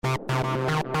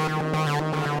Terror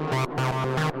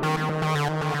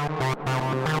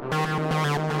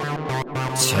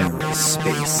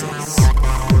Spaces.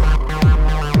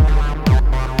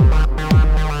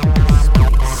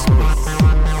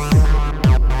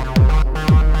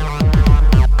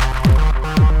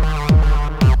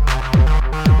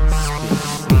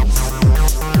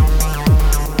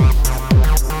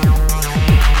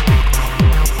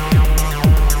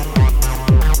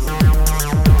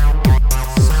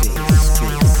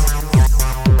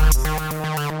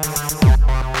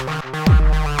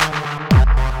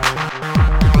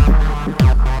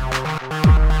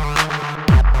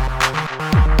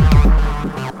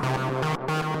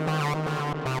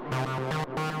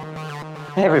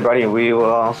 Hey everybody, we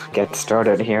will get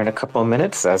started here in a couple of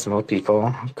minutes as more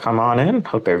people come on in.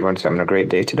 Hope everyone's having a great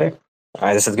day today.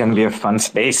 This is going to be a fun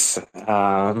space.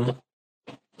 I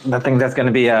think there's going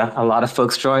to be a lot of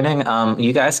folks joining.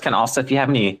 You guys can also, if you have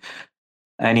any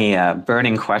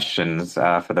burning questions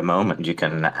for the moment, you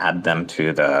can add them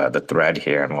to the thread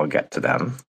here, and we'll get to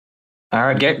them. All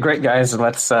right, great guys.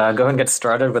 Let's go and get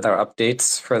started with our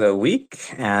updates for the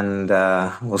week, and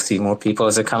we'll see more people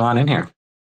as they come on in here.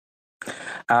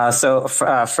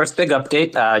 First big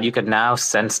update, you can now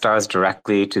send stars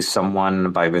directly to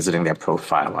someone by visiting their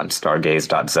profile on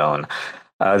stargaze.zone.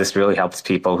 This really helps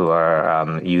people who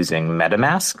are using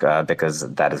MetaMask because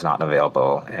that is not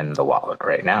available in the wallet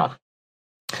right now.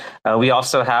 We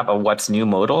also have a What's New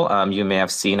modal you may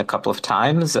have seen a couple of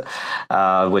times,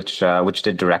 which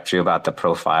did direct you about the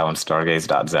profile on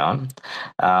stargaze.zone.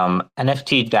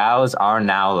 NFT DAOs are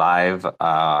now live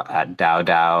at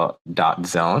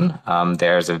dao.zone.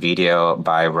 There's a video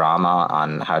by Rama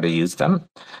on how to use them.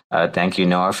 Thank you,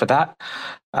 Noah, for that.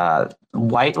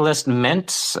 Whitelist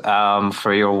mints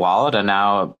for your wallet are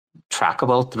now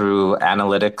trackable through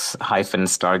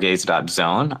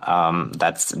analytics-stargaze.zone.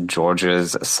 That's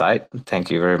George's site.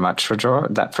 Thank you very much for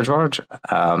George.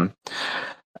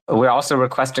 We're also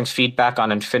requesting feedback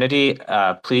on Infinity.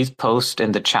 Please post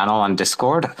in the channel on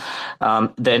Discord.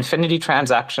 The Infinity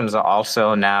transactions are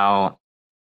also now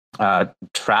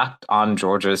tracked on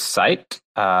George's site.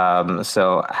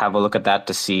 So have a look at that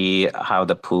to see how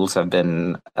the pools have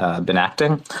been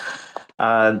acting.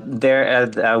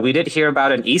 We did hear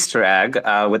about an Easter egg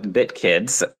with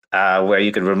BitKids where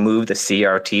you could remove the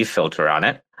CRT filter on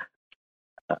it.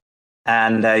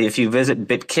 And if you visit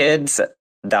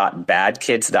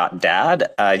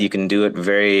bitkids.badkids.dad, you can do it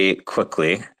very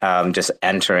quickly. Just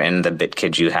enter in the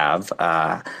BitKid you have.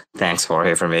 Thanks,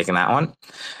 Jorge, for making that one.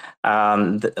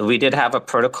 We did have a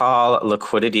protocol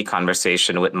liquidity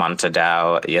conversation with Monta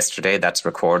DAO yesterday. That's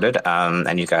recorded,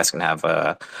 and you guys can have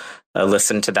a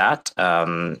listen to that.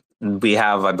 We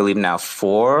have, I believe, now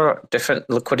 4 different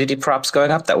liquidity props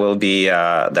going up that we'll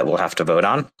have to vote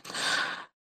on.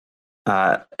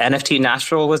 NFT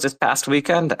Natural was this past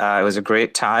weekend. It was a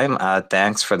great time.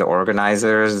 Thanks for the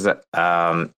organizers,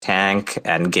 Tank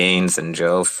and Gaines and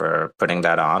Joe for putting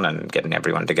that on and getting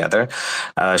everyone together.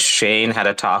 Shane had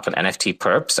a talk on NFT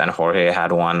perps, and Jorge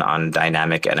had one on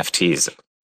dynamic NFTs.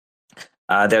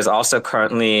 There's also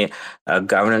currently a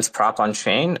governance prop on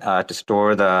chain to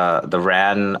store the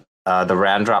RAN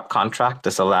drop contract.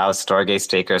 This allows Stargaze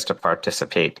stakers to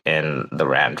participate in the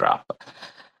RAN drop.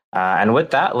 And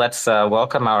with that, let's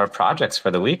welcome our projects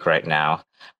for the week right now.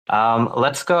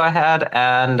 Let's go ahead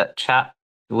and chat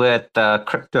with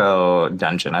Crypto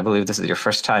Dungeon. I believe this is your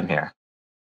first time here.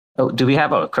 Oh, do we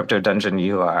have a Crypto Dungeon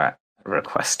you are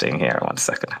requesting here? One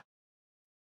second.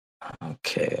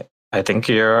 Okay. I think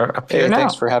you're up here now.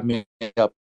 Thanks for having me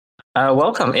up.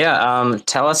 Welcome. Yeah.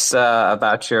 Tell us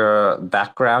about your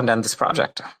background and this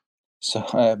project.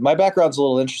 So my background's a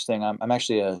little interesting. I'm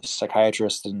actually a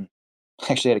psychiatrist and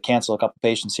actually had to cancel a couple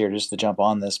patients here just to jump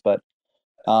on this. But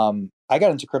I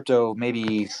got into crypto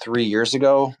maybe 3 years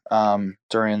ago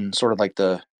during sort of like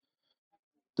the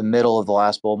middle of the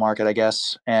last bull market, I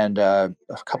guess. And a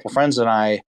couple friends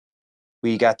and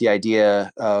we got the idea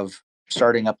of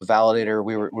starting up a validator.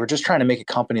 We were just trying to make a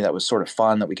company that was sort of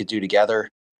fun that we could do together.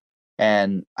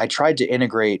 And I tried to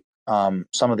integrate some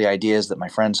of the ideas that my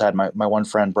friends had. My one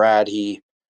friend, Brad, he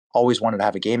always wanted to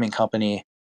have a gaming company.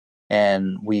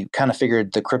 And we kind of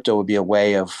figured the crypto would be a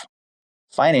way of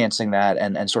financing that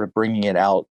and sort of bringing it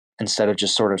out instead of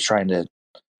just sort of trying to,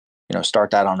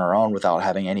 start that on our own without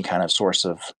having any kind of source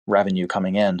of revenue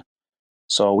coming in.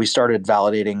 So we started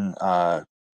validating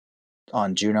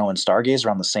on Juno and Stargaze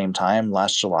around the same time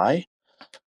last July.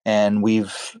 And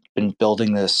we've been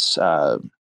building this kind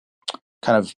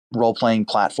of role-playing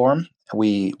platform.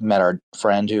 We met our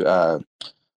friend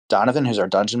Donovan, who's our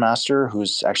dungeon master,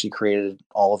 who's actually created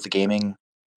all of the gaming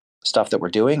stuff that we're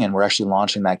doing, and we're actually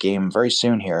launching that game very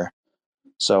soon here.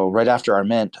 So right after our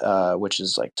mint, which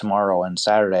is like tomorrow and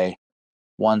Saturday,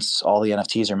 once all the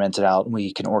NFTs are minted out,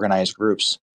 we can organize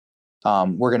groups.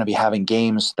 We're going to be having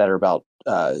games that are about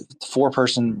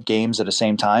 4-person games at the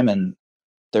same time, and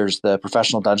there's the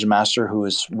professional dungeon master who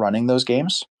is running those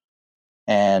games.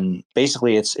 And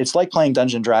basically, it's like playing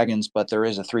Dungeons and Dragons, but there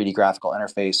is a 3D graphical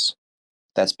interface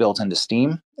that's built into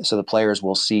Steam, so the players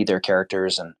will see their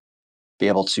characters and be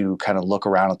able to kind of look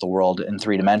around at the world in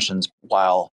 3 dimensions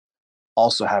while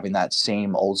also having that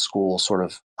same old school sort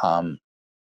of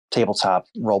tabletop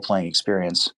role playing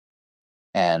experience.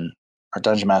 And our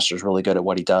dungeon master is really good at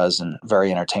what he does and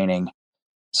very entertaining.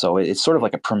 So it's sort of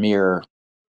like a premier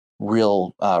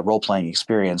real role playing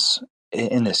experience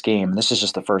in this game. This is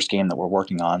just the first game that we're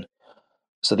working on.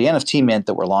 So the NFT mint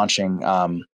that we're launching, we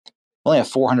only have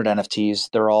 400 NFTs.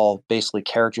 They're all basically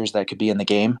characters that could be in the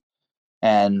game.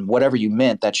 And whatever you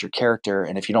mint, that's your character.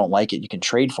 And if you don't like it, you can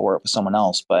trade for it with someone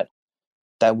else. But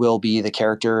that will be the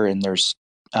character. And there's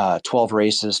 12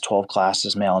 races, 12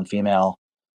 classes, male and female.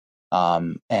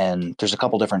 And there's a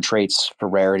couple different traits for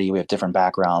rarity. We have different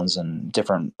backgrounds and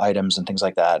different items and things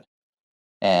like that.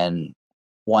 And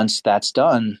once that's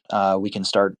done, we can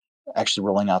start actually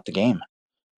rolling out the game.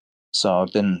 So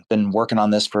I've been working on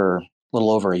this for a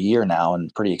little over a year now,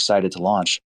 and pretty excited to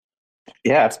launch.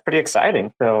 Yeah, it's pretty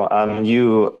exciting. So,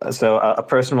 a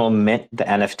person will mint the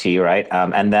NFT, right?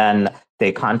 And then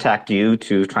they contact you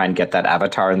to try and get that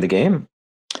avatar in the game.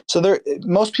 So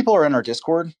most people are in our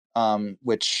Discord,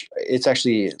 which it's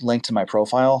actually linked to my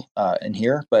profile in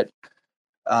here. But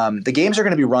the games are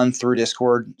going to be run through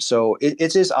Discord, so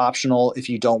it is optional if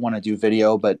you don't want to do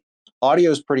video. But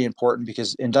audio is pretty important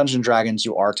because in Dungeons and Dragons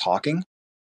you are talking.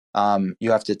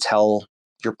 You have to tell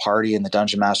your party and the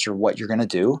dungeon master what you're going to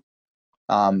do.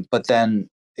 But then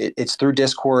it's through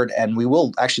Discord, and we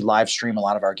will actually live stream a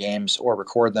lot of our games or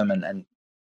record them and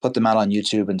put them out on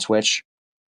YouTube and Twitch.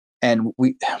 And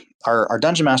our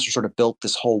dungeon master sort of built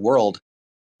this whole world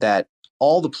that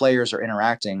all the players are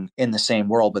interacting in the same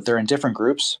world, but they're in different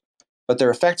groups, but they're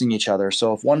affecting each other.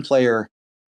 So if one player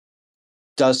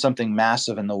does something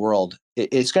massive in the world,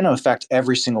 it's going to affect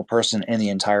every single person in the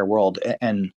entire world.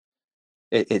 And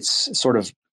it's sort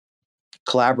of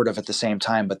collaborative at the same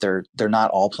time, but they're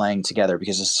not all playing together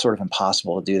because it's sort of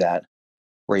impossible to do that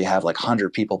where you have like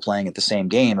 100 people playing at the same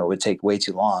game. It would take way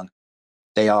too long.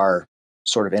 They are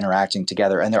sort of interacting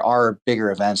together, and there are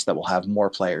bigger events that will have more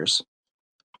players.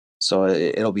 So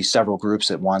it'll be several groups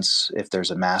at once if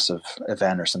there's a massive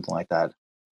event or something like that.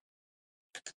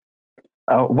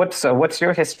 What's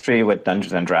your history with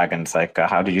Dungeons and Dragons? Like,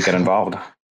 how did you get involved?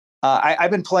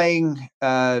 I've been playing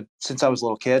since I was a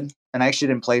little kid, and I actually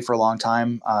didn't play for a long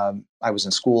time. I was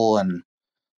in school and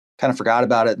kind of forgot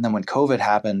about it. And then when COVID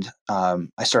happened,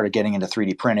 I started getting into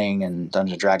 3D printing and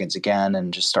Dungeons and Dragons again,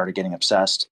 and just started getting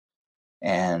obsessed.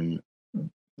 And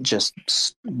just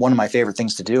one of my favorite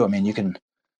things to do. I mean, you can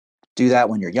do that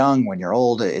when you're young, when you're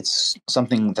old. It's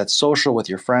something that's social with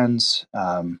your friends.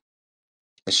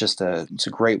 It's a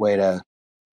great way to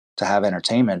have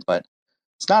entertainment, but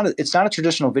it's not a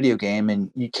traditional video game, and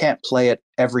you can't play it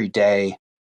every day,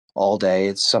 all day.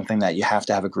 It's something that you have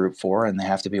to have a group for, and they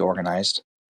have to be organized.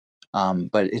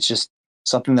 But it's just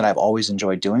something that I've always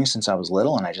enjoyed doing since I was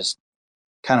little, and I just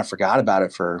kind of forgot about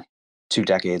it for 2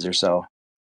 decades or so,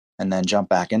 and then jumped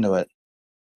back into it.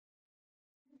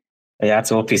 Yeah,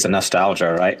 it's a little piece of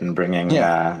nostalgia, right? And bringing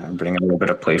a little bit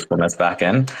of playfulness back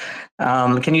in.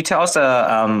 Can you tell us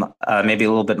maybe a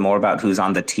little bit more about who's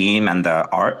on the team and the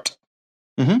art?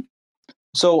 Mm-hmm.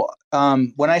 So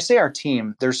when I say our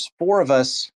team, there's 4 of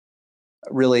us.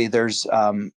 Really, there's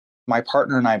my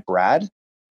partner and I, Brad,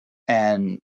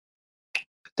 and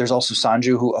there's also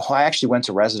Sanju, who I actually went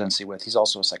to residency with. He's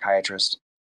also a psychiatrist,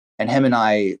 and him and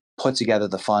I put together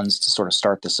the funds to sort of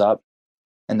start this up.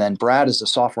 And then Brad is a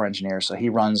software engineer, so he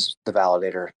runs the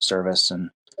validator service,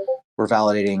 and we're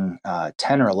validating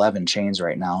 10 or 11 chains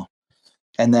right now.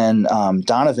 And then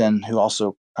Donovan, who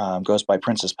also goes by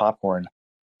Princess Popcorn,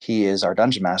 he is our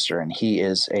dungeon master, and he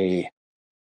is a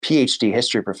PhD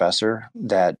history professor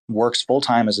that works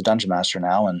full-time as a dungeon master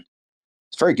now, and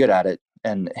is very good at it.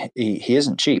 And he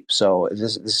isn't cheap. So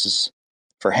this is,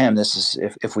 for him, this is,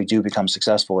 if we do become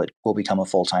successful, it will become a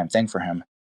full-time thing for him.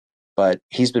 But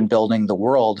he's been building the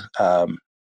world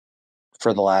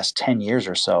for the last 10 years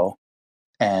or so,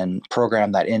 and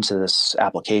programmed that into this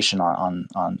application on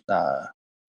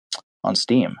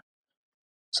Steam.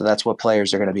 So that's what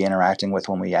players are going to be interacting with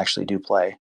when we actually do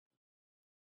play.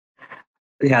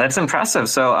 Yeah, that's impressive.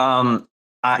 So,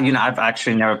 I've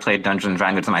actually never played Dungeons and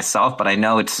Dragons myself, but I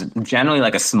know it's generally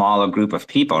like a smaller group of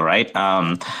people, right?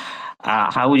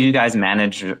 How would you guys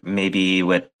manage maybe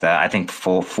with I think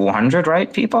 400,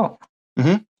 right, people?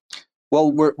 Hmm.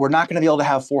 Well, we're not going to be able to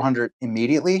have 400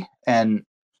 immediately, and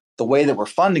the way that we're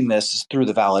funding this is through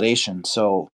the validation.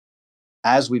 So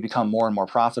as we become more and more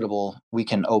profitable, we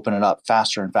can open it up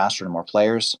faster and faster to more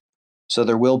players. So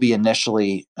there will be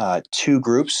initially two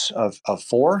groups of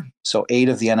four. So eight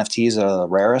of the NFTs that are the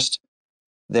rarest,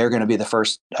 they're going to be the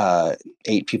first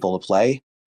eight people to play,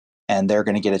 and they're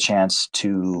going to get a chance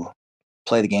to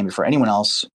play the game before anyone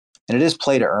else. And it is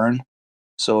play to earn.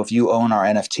 So if you own our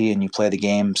NFT and you play the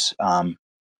games,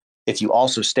 if you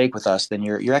also stake with us, then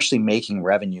you're actually making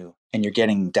revenue and you're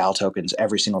getting DAO tokens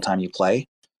every single time you play.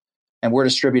 And we're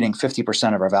distributing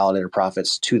 50% of our validator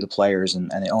profits to the players and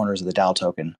the owners of the DAO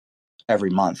token every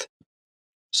month.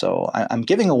 So I'm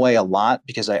giving away a lot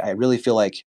because I really feel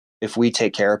like if we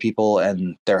take care of people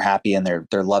and they're happy and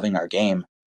they're loving our game,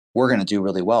 we're going to do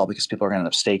really well because people are going to end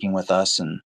up staking with us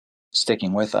and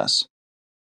sticking with us.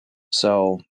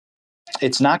 So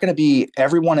it's not going to be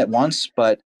everyone at once,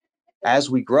 but as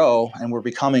we grow and we're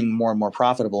becoming more and more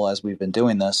profitable as we've been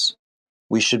doing this,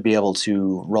 we should be able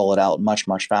to roll it out much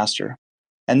faster.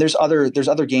 And there's other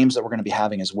games that we're going to be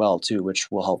having as well too,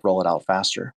 which will help roll it out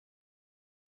faster.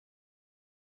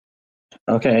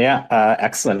 Okay, yeah,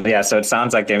 excellent. Yeah, so it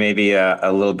sounds like there may be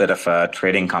a little bit of a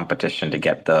trading competition to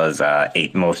get those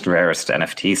eight most rarest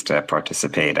NFTs to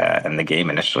participate in the game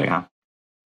initially, huh?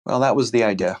 Well, that was the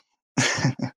idea.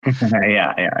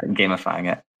 Yeah,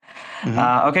 gamifying it.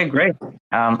 Mm-hmm. Okay, great.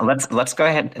 Let's go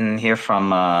ahead and hear from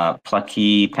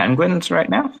Plucky Penguins right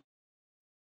now.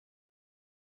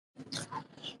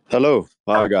 Hello,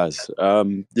 hi guys.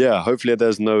 Yeah, hopefully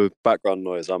there's no background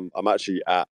noise. I'm actually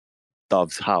at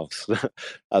Dove's house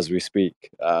as we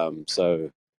speak. So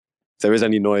if there is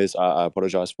any noise, I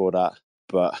apologize for that.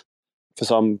 But for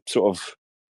some sort of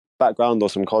background or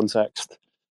some context,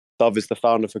 Dove is the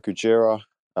founder for Kujira,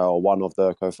 or one of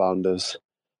the co-founders.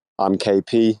 I'm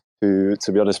KP, who,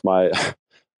 to be honest, my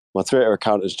my Twitter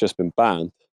account has just been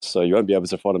banned, so you won't be able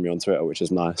to follow me on Twitter, which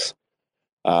is nice.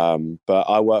 But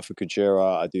I work for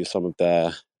Kujira. I do some of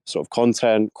their sort of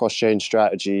content, cross-chain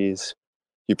strategies.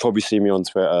 You probably see me on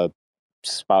Twitter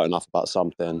spouting off about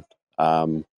something.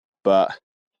 But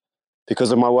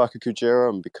because of my work at Kujira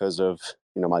and because of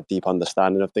my deep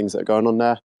understanding of things that are going on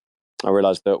there, I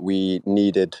realized that we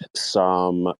needed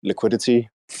some liquidity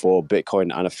for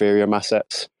Bitcoin and Ethereum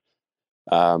assets.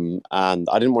 And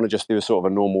I didn't want to just do a sort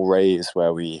of a normal raise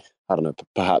where we, I don't know,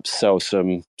 perhaps sell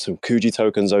some Kuji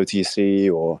tokens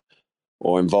OTC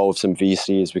or involve some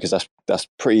VCs, because that's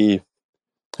pretty,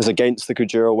 it's against the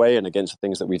Kujira way and against the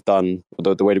things that we've done,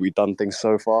 the way that we've done things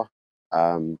so far.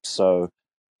 So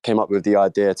came up with the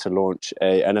idea to launch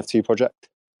a NFT project.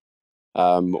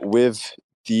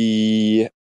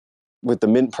 With the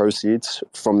mint proceeds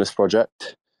from this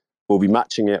project, we'll be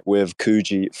matching it with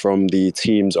Kuji from the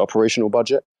team's operational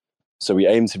budget. So we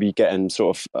aim to be getting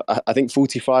sort of, I think,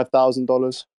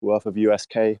 $45,000 worth of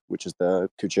USK, which is the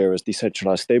Kujira's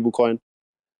decentralized stablecoin.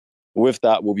 With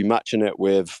that, we'll be matching it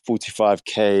with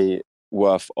 45K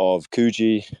worth of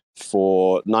Kuji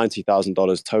for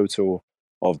 $90,000 total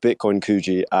of Bitcoin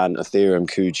Kuji and Ethereum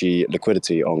Kuji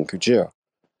liquidity on Kujira.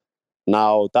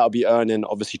 Now, that'll be earning,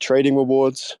 obviously, trading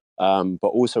rewards, but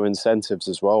also incentives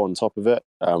as well on top of it,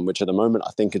 which at the moment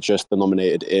I think are just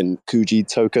denominated in Kuji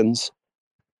tokens.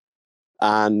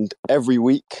 And every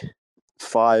week,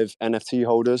 5 NFT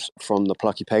holders from the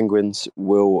Plucky Penguins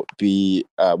will be,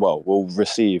 will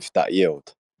receive that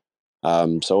yield.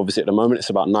 So obviously at the moment, it's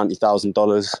about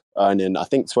 $90,000, earning, I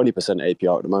think, 20%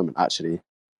 APR at the moment, actually.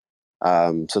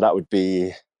 So that would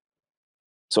be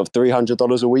sort of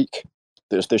 $300 a week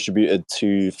that's distributed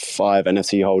to 5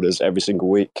 NFT holders every single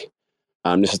week.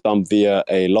 This is done via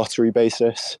a lottery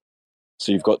basis.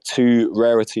 So you've got 2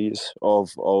 rarities of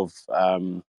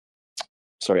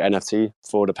NFT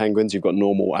for the Penguins. You've got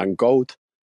normal and gold.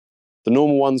 The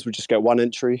normal ones will just get 1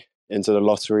 entry into the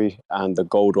lottery, and the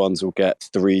gold ones will get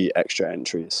 3 extra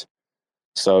entries.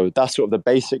 So that's sort of the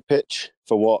basic pitch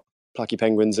for what Plucky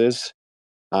Penguins is.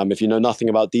 If you know nothing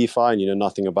about DeFi and you know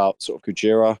nothing about sort of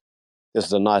Kujira, this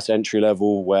is a nice entry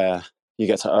level where you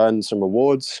get to earn some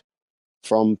rewards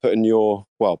from putting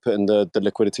the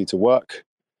liquidity to work,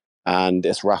 and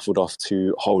it's raffled off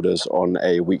to holders on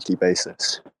a weekly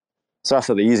basis. So that's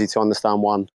the easy to understand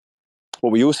one.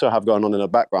 What we also have going on in the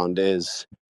background is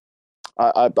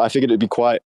I figured it'd be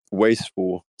quite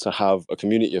wasteful to have a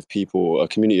community of people, a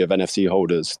community of NFT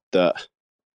holders that,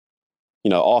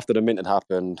 after the mint had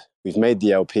happened, we've made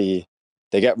the LP,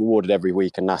 They get rewarded every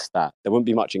week, and that's that. There wouldn't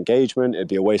be much engagement. It'd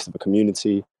be a waste of a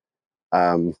community.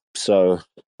 So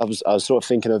I was sort of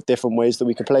thinking of different ways that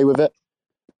we could play with it.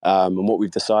 And what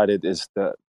we've decided is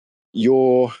that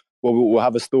we'll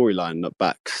have a storyline that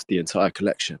backs the entire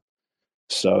collection.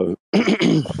 So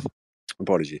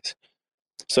apologies.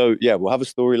 So yeah, we'll have a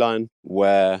storyline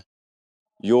where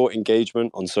your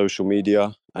engagement on social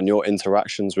media and your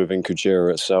interactions within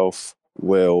Kujira itself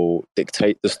will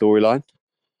dictate the storyline.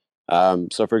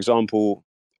 So for example,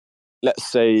 let's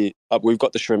say we've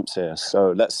got the shrimps here.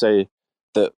 So let's say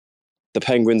that the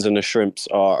penguins and the shrimps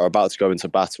are about to go into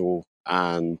battle,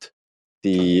 and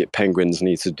the penguins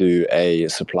need to do a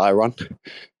supply run.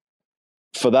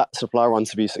 For that supply run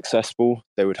to be successful,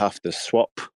 they would have to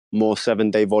swap more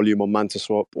 7-day volume on Manta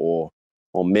Swap, or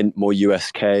mint more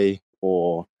USK,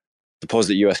 or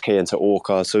deposit USK into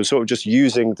Orca. So sort of just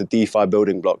using the DeFi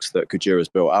building blocks that Kujira's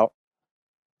built out.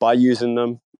 By using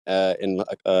them in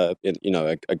a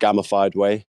gamified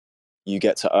way, you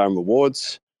get to earn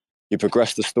rewards. You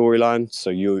progress the storyline, so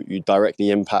you directly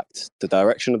impact the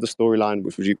direction of the storyline,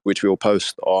 which we will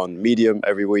post on Medium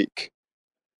every week.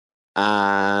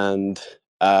 And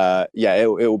it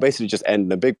will basically just end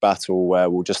in a big battle where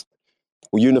we'll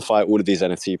unify all of these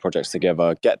NFT projects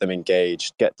together, get them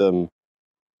engaged, get them,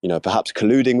 perhaps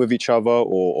colluding with each other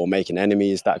or making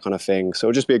enemies, that kind of thing. So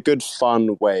it'll just be a good,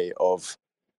 fun way of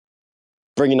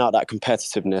bringing out that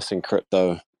competitiveness in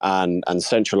crypto and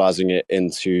centralizing it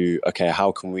into, okay,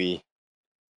 how can we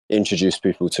introduce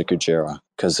people to Kujira?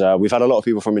 Because we've had a lot of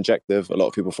people from Injective, a lot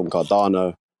of people from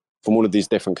Cardano, from all of these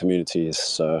different communities.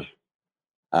 So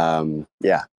that's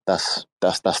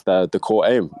the core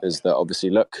aim, is that obviously,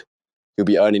 look, you'll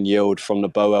be earning yield from the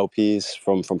BO LPs,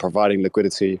 from providing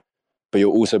liquidity, but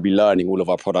you'll also be learning all of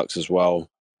our products as well.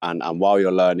 And while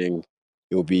you're learning,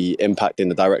 you'll be impacting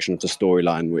the direction of the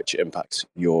storyline, which impacts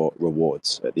your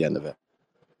rewards at the end of it.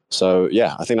 So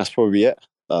yeah, I think that's probably it.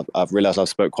 I've realized I've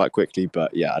spoke quite quickly,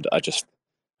 but yeah, I don't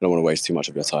want to waste too much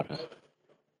of your time here.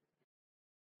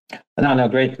 No,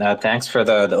 great. Thanks for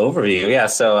the overview. Yeah,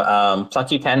 so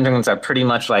Plucky Penguins are pretty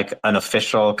much like an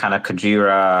official kind of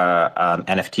Kujira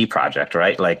NFT project,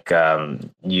 right? Like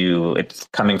it's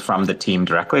coming from the team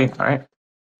directly, right?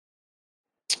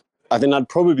 I think that'd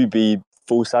probably be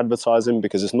false advertising,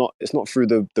 because it's not through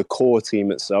the core team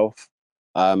itself.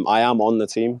 I am on the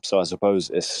team, so I suppose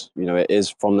it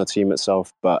is from the team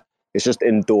itself, but it's just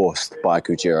endorsed by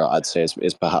Kujira. I'd say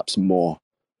is perhaps more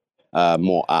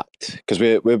apt, because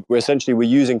we're essentially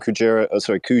using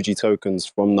Kuji tokens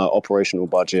from the operational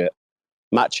budget,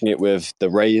 matching it with the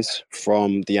raise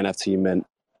from the NFT mint,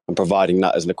 and providing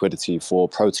that as liquidity for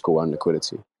protocol and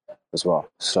liquidity as well.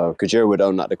 So Kujira would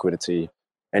own that liquidity.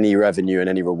 Any revenue and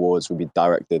any rewards would be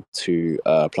directed to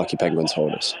Plucky Penguins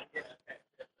holders.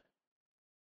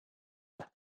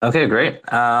 Okay, great.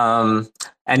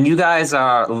 And you guys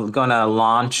are going to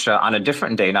launch on a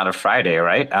different day, not a Friday,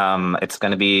 right? It's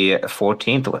going to be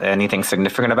 14th. Anything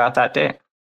significant about that day?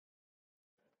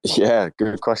 Yeah,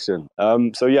 good question.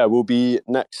 We'll be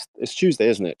next. It's Tuesday,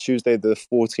 isn't it? Tuesday, the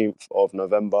 14th of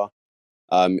November.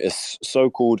 It's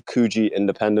so-called Kuji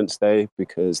Independence Day,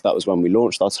 because that was when we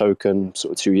launched our token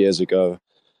sort of 2 years ago.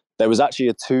 There was actually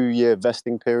a 2-year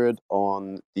vesting period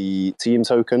on the team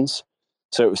tokens.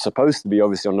 So it was supposed to be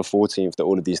obviously on the 14th that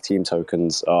all of these team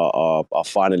tokens are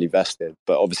finally vested.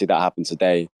 But obviously that happened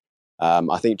today.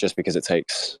 I think just because it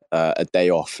takes a day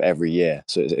off every year.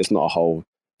 So it's not a whole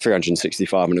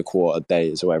 365 and a quarter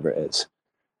days or whatever it is.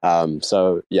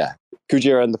 Kujira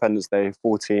Independence Day,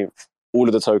 14th. All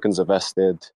of the tokens are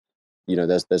vested.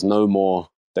 There's no more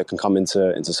that can come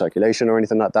into circulation or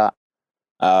anything like that.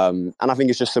 And I think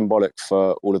it's just symbolic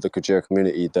for all of the Kujira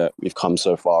community that we've come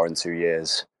so far in 2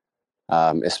 years,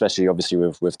 especially obviously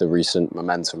with the recent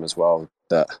momentum as well,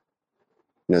 that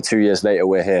 2 years later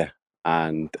we're here,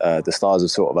 and the stars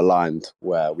have sort of aligned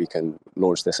where we can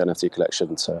launch this NFT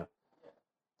collection to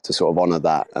sort of honor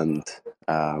that. And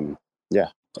I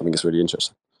think it's really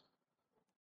interesting.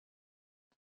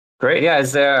 Great. Yeah.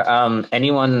 Is there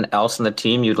anyone else in the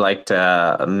team you'd like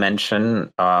to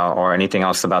mention or anything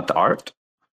else about the art?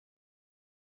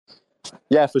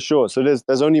 Yeah, for sure. So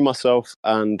there's only myself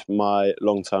and my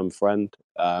long-term friend.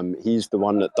 He's the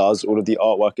one that does all of the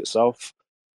artwork itself.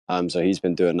 So he's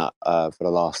been doing that for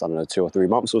the last, 2 or 3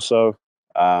 months or so.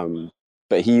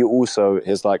 But he also,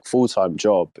 his like full-time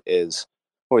job is,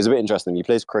 it's a bit interesting. He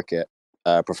plays cricket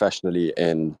professionally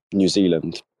in New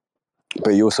Zealand,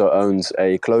 but he also owns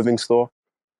a clothing store.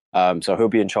 So he'll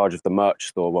be in charge of the merch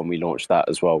store when we launch that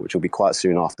as well, which will be quite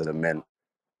soon after the mint.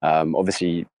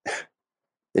 Obviously,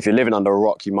 if you're living under a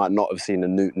rock, you might not have seen the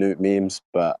Newt memes,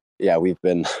 but yeah, we've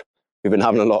been we've been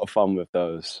having a lot of fun with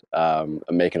those, and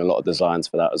making a lot of designs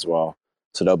for that as well.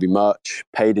 So there'll be merch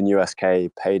paid in USK,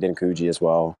 paid in Kuji as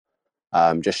well.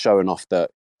 Just showing off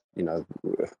that, you know,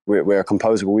 we're a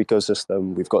composable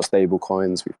ecosystem. We've got stable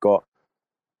coins. We've got,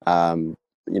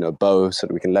 you know, Bow, so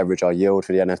that we can leverage our yield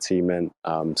for the NFT mint.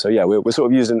 So yeah, we're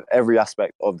sort of using every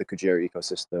aspect of the Kujira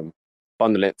ecosystem,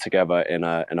 bundle it together in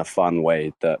a fun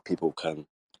way that people can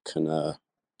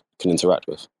interact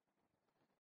with.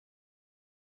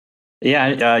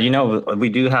 Yeah, we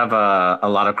do have a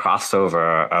lot of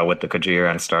crossover with the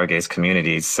Kajira and Stargaze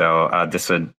communities. So this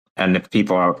would, and if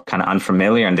people are kind of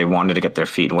unfamiliar and they wanted to get their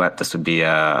feet wet, this would be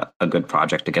a good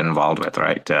project to get involved with,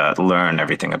 right? To learn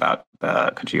everything about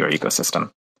the Kajira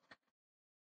ecosystem.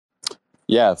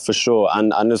 Yeah, for sure.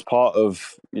 And as part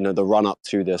of, you know, the run up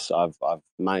to this, I've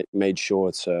made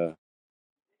sure to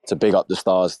big up the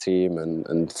Stars team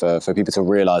and for people to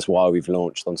realize why we've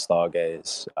launched on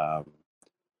Stargaze.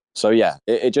 So yeah,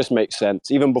 it just makes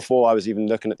sense. Even before I was even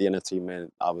looking at the NFT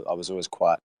mint, I was always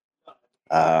quite,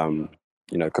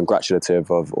 you know,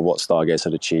 congratulative of what Stargaze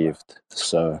had achieved.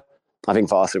 So I think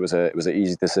for us, it was an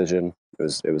easy decision.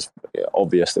 It was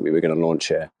obvious that we were going to launch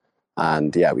here,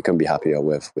 and yeah, we couldn't be happier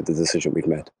with the decision we've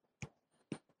made.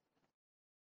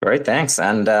 Great, thanks,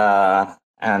 and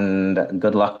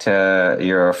good luck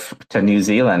to New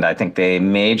Zealand. I think they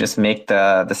may just make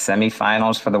the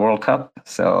semifinals for the World Cup.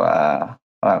 So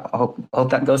I hope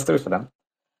that goes through for them.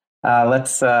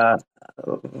 Let's go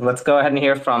ahead and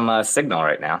hear from Signal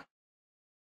right now.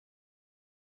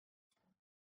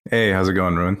 Hey, how's it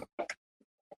going, Ruin?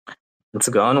 It's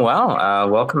going well.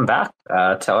 Welcome back.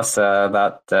 Tell us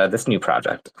about this new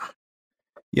project.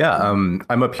 Yeah,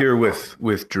 I'm up here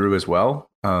with Drew as well.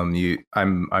 You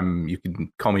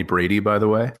can call me Brady, by the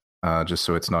way, just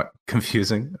so it's not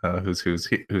confusing. Who's who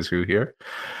here?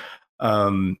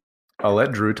 I'll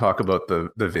let Drew talk about the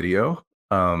video.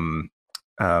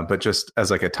 But just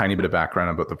as like a tiny bit of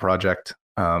background about the project,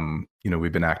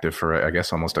 we've been active for, I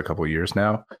guess, almost a couple of years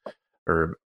now,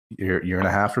 or year and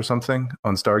a half or something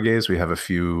on Stargaze. We have a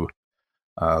few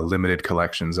limited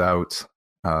collections out.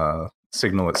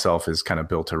 Signal itself is kind of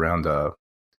built around a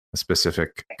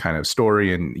specific kind of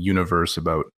story and universe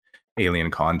about alien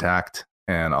contact,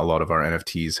 and a lot of our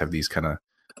NFTs have these kind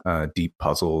of deep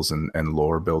puzzles and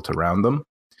lore built around them.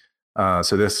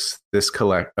 So this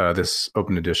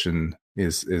open edition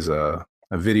is a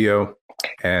video,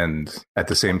 and at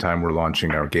the same time we're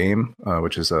launching our game,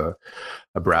 which is a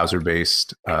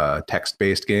browser-based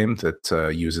text-based game that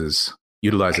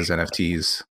utilizes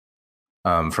NFTs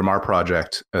from our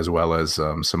project, as well as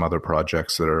some other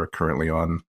projects that are currently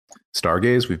on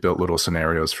Stargaze. We've built little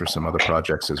scenarios for some other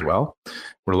projects as well.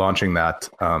 We're launching that.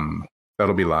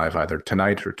 That'll be live either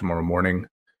tonight or tomorrow morning,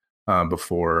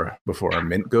 before our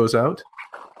mint goes out.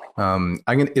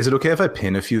 Is it okay if I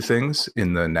pin a few things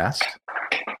in the nest?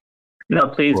 No,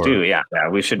 please do. Yeah,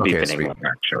 we should be pinning them,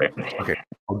 actually. Okay,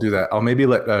 I'll do that. I'll maybe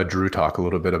let Drew talk a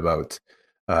little bit about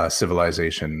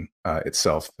Civilization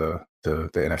itself, the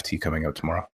NFT coming out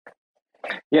tomorrow.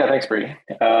 Yeah, thanks, Brady.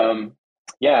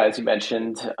 As you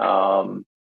mentioned,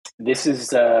 this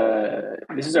is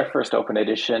our first open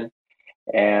edition,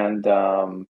 and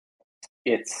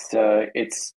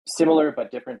it's similar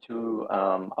but different to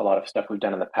a lot of stuff we've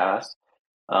done in the past.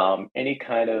 Any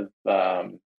kind of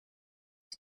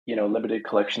limited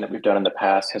collection that we've done in the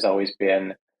past has always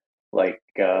been like,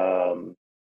 I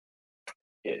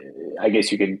guess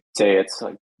you could say it's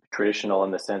like traditional in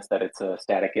the sense that it's a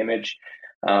static image.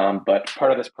 But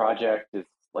part of this project is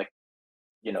like,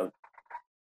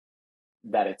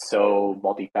 that it's so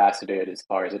multifaceted as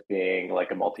far as it being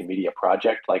like a multimedia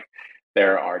project. Like,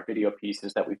 there are video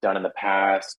pieces that we've done in the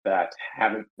past that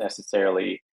haven't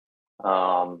necessarily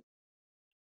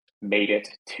made it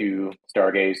to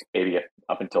Stargaze, maybe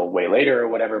up until way later or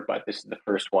whatever, but this is the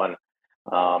first one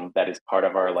that is part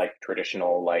of our like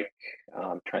traditional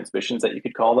transmissions, that you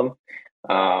could call them,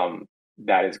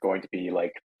 that is going to be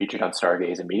like featured on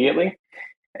Stargaze immediately.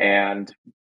 And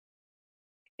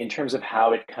in terms of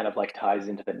how it kind of like ties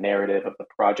into the narrative of the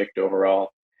project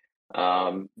overall,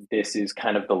 this is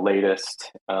kind of the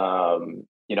latest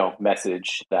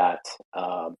message that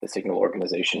the Signal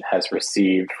organization has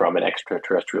received from an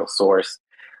extraterrestrial source.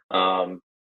 I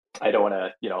don't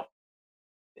want to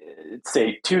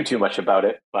say too much about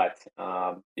it, but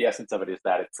the essence of it is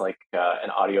that it's like an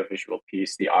audio visual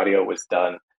piece. The audio was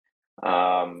done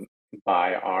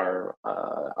by our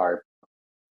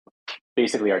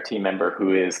basically our team member,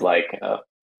 who is like an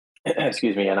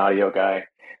audio guy.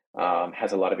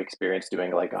 Has a lot of experience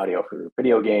doing like audio for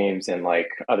video games and like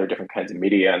other different kinds of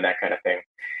media and that kind of thing.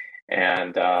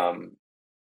 And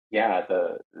yeah,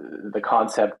 the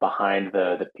concept behind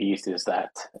the piece is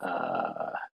that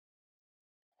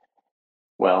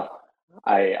well,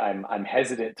 I'm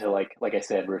hesitant to like I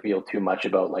said reveal too much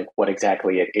about like what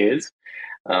exactly it is.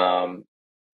 Um,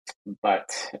 but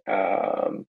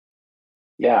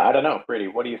yeah, I don't know, Brady.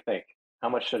 What do you think? How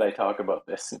much should I talk about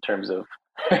this in terms of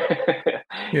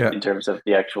Yeah, in terms of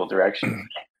the actual direction?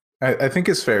 I think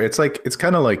it's fair. It's like it's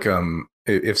kind of like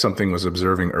if something was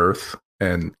observing Earth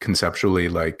and conceptually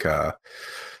like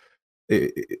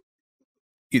it,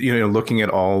 looking at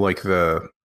all like the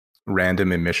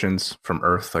random emissions from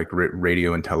Earth, like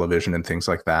radio and television and things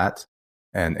like that,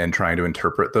 and trying to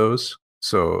interpret those.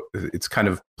 So it's kind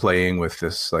of playing with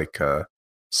this like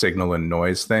signal and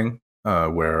noise thing,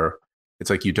 where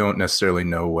it's like you don't necessarily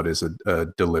know what is a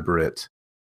deliberate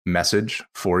message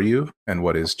for you and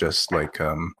what is just like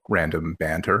random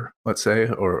banter, let's say,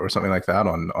 or something like that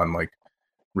on like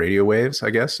radio waves.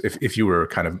 I guess if you were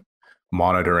kind of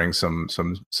monitoring some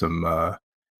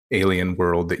alien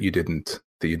world that you'd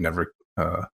never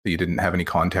that you didn't have any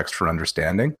context for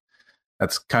understanding.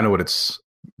 That's kind of what it's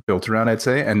built around, I'd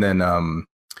say. And then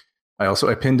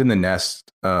I pinned in the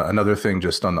nest. Another thing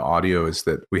just on the audio is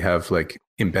that we have like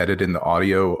embedded in the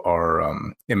audio are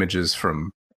images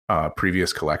from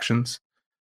previous collections,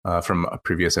 from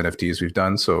previous NFTs we've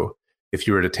done. So if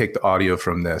you were to take the audio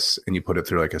from this and you put it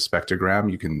through like a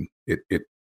spectrogram, it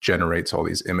generates all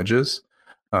these images,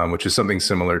 which is something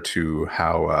similar to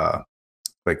how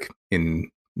like in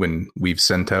when we've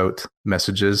sent out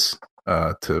messages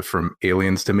to from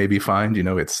aliens to maybe find,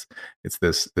 it's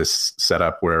this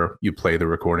setup where you play the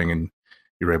recording and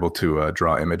you're able to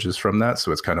draw images from that.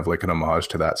 So it's kind of like an homage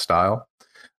to that style.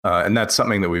 And that's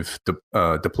something that we've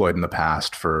deployed in the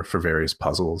past for various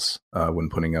puzzles when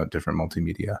putting out different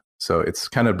multimedia. So it's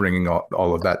kind of bringing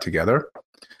all of that together.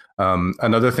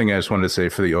 Another thing I just wanted to say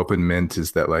for the open mint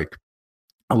is that like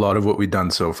a lot of what we've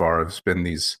done so far has been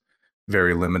these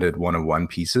very limited one-on-one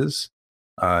pieces.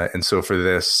 And so for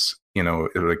this,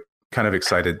 like kind of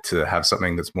excited to have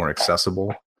something that's more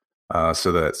accessible,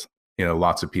 so that,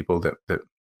 lots of people that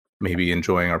may be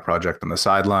enjoying our project on the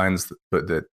sidelines, but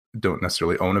that don't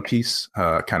necessarily own a piece,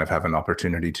 kind of have an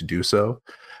opportunity to do so.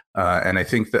 And I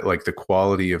think that like the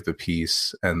quality of the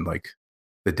piece and like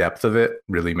the depth of it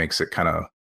really makes it kind of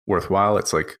worthwhile.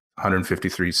 It's like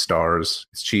 153 stars.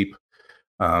 It's cheap.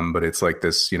 But it's like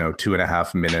this,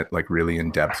 2.5 minute, like really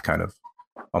in depth kind of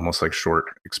almost like short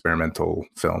experimental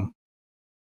film.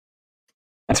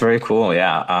 That's very cool.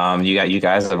 Yeah. You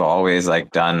guys have always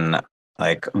like done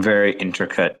like very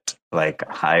intricate, like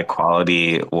high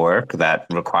quality work that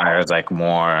requires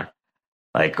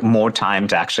more time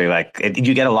to actually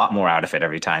you get a lot more out of it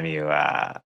every time you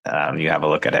have a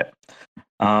look at it.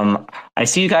 I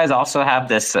see you guys also have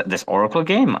this Oracle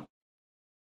game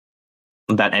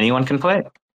that anyone can play.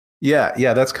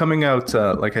 Yeah, that's coming out.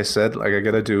 Like I said, like I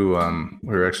gotta do.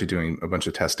 We were actually doing a bunch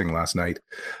of testing last night.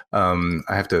 I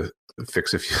have to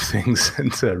fix a few things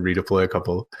and to redeploy a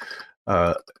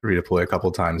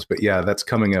couple times. But yeah, that's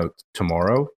coming out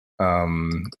tomorrow.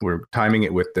 We're timing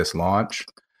it with this launch,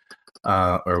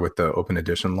 or with the open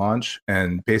edition launch.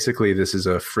 And basically, this is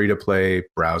a free to play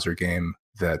browser game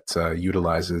that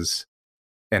utilizes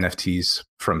NFTs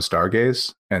from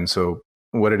Stargaze. And so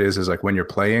what it is like when you're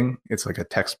playing, it's like a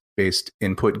text-based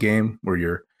input game where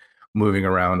you're moving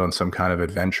around on some kind of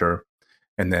adventure,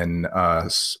 and then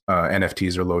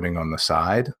NFTs are loading on the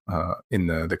side in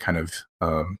the kind of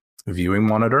viewing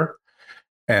monitor.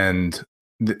 And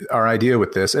our idea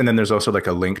with this, and then there's also like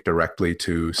a link directly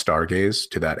to Stargaze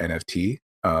to that NFT.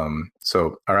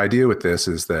 So our idea with this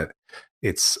is that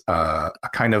it's a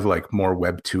kind of like more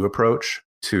Web 2 approach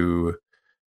to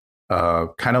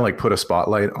kind of like put a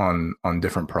spotlight on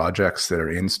different projects that are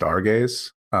in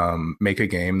Stargaze. Make a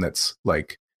game that's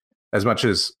like, as much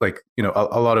as like,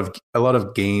 a lot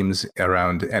of games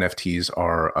around NFTs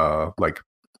are like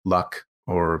luck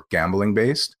or gambling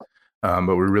based, but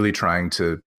we're really trying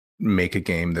to make a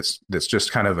game that's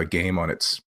just kind of a game on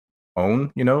its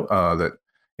own. That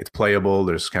it's playable.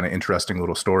 There's kind of interesting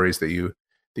little stories that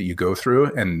you go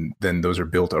through, and then those are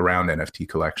built around NFT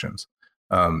collections.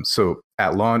 So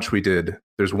at launch,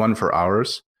 there's one for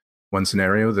hours, one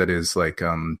scenario that is like,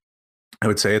 I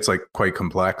would say it's like quite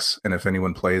complex. And if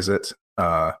anyone plays it,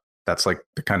 that's like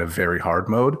the kind of very hard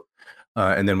mode.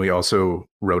 And then we also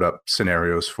wrote up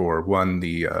scenarios for one,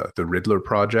 the Riddler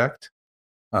project,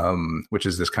 which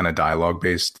is this kind of dialogue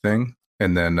based thing.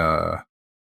 And then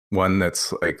one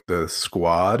that's like the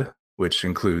Squad, which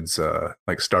includes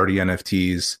like Stardy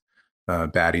NFTs,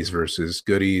 baddies versus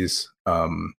goodies,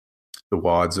 the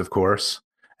WADs, of course.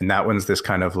 And that one's this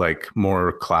kind of like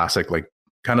more classic, like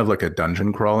kind of like a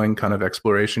dungeon crawling kind of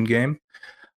exploration game,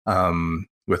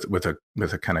 with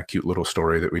a kind of cute little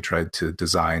story that we tried to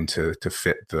design to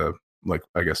fit the, like,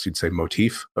 I guess you'd say,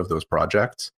 motif of those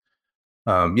projects.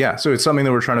 Yeah, so it's something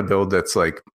that we're trying to build that's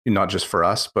like not just for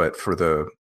us, but for the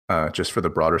just for the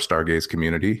broader Stargaze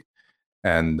community.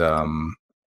 And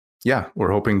yeah,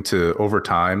 we're hoping to over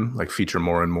time like feature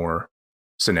more and more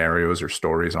scenarios or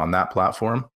stories on that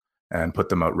platform and put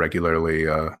them out regularly,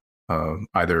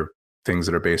 either things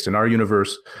that are based in our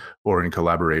universe or in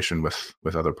collaboration with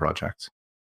other projects.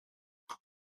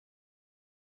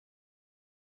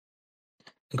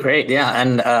 Great, yeah,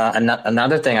 and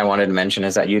another thing I wanted to mention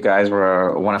is that you guys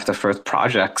were one of the first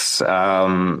projects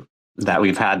that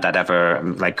we've had that ever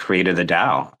like created a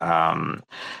DAO.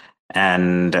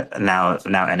 And now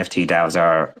NFT DAOs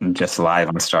are just live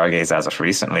on Stargaze as of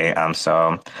recently.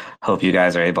 So hope you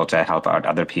guys are able to help out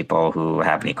other people who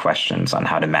have any questions on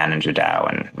how to manage a DAO,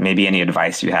 and maybe any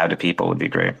advice you have to people would be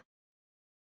great.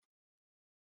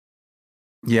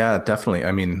 Yeah, definitely.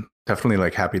 I mean, definitely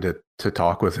like happy to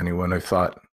talk with anyone. I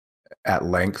thought at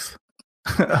length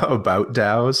about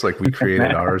DAOs. Like we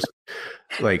created ours.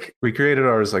 Like we created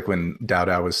ours like when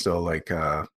DAO was still like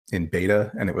in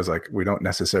beta, and it was like we don't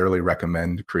necessarily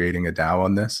recommend creating a DAO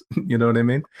on this. You know what I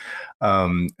mean?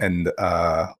 And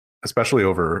especially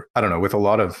over, I don't know, with a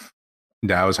lot of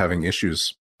DAOs having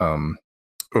issues over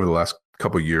the last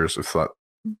couple of years, I've thought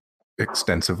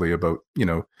extensively about, you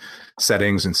know,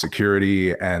 settings and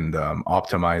security and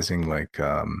optimizing like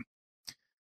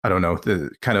I don't know,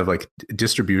 the kind of like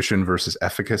distribution versus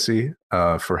efficacy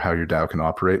for how your DAO can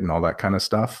operate and all that kind of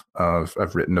stuff.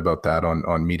 I've written about that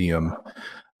on Medium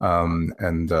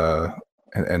and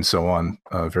so on.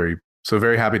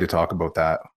 Very happy to talk about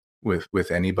that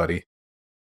with anybody.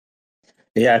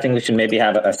 Yeah, I think we should maybe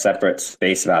have a separate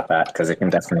space about that, because it can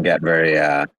definitely get very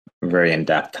in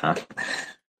depth, huh?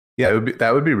 Yeah,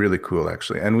 that would be really cool,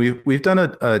 actually. And we've done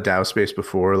a DAO space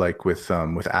before, like with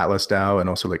Atlas DAO and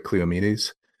also like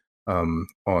Cleomedes on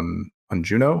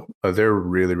Juno. They're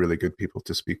really, really good people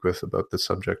to speak with about the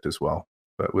subject as well.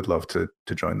 But would love to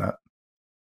join that.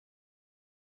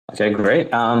 Okay, great.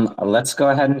 Let's go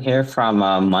ahead and hear from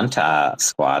Munta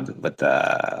Squad with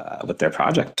their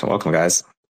project. Welcome, guys.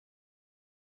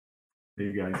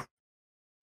 Hey guys.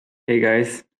 Hey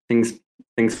guys.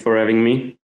 Thanks for having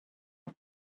me.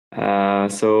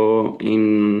 So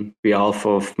in behalf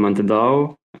of Manta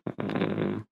DAO,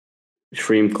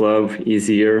 Shrimp Club is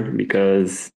here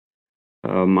because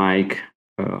Mike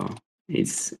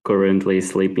is currently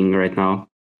sleeping right now,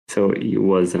 so he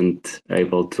wasn't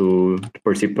able to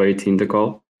participate in the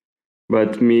call.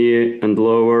 But me and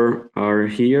Lower are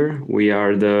here. We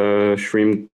are the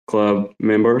Shrimp Club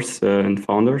members and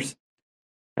founders.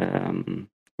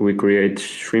 We create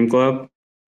Shrimp Club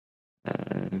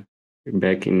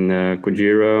back in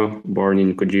Kujira, born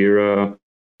in Kujira,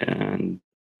 and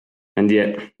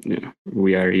yeah,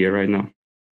 we are here right now.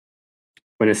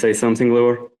 Want to say something,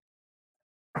 Lower?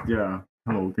 Yeah,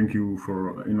 hello, thank you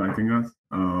for inviting us.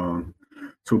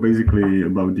 So basically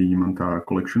about the Manta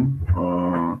collection,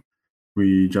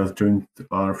 we just joined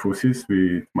our forces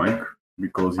with Mike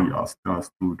because he asked us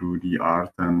to do the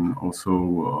art and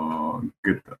also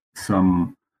get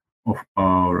some of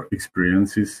our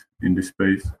experiences in this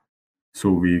space.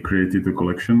 So we created a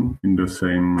collection in the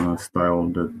same style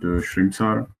that the shrimps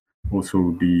are.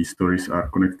 Also, the stories are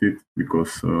connected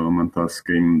because Mantas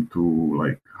came to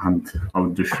like hunt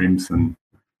out the shrimps and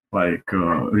like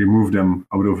remove them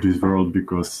out of this world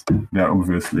because they are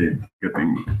obviously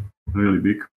getting really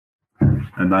big.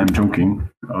 And I'm joking.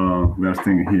 We are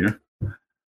staying here.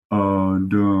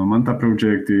 The Manta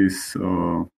project is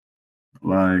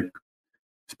like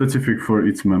specific for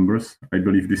its members. I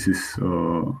believe this is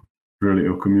really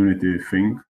a community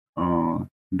thing.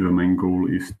 The main goal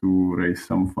is to raise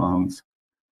some funds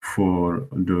for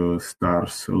the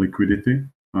star's liquidity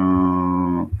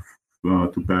to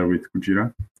pair with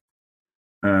Kujira,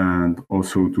 and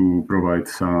also to provide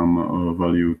some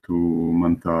value to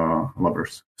Manta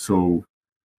lovers. So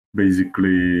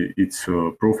basically, it's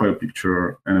a profile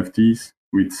picture NFTs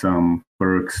with some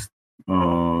perks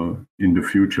in the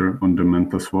future on the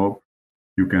Manta swap.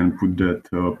 You can put that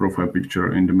profile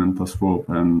picture in the Manta swap,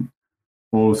 and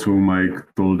also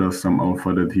Mike told us some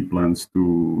alpha that he plans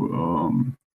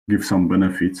to give some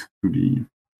benefits to the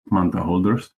Manta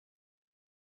holders.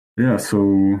 Yeah,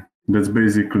 so that's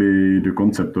basically the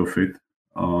concept of it.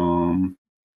 Do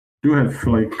you have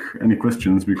like any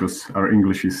questions? Because our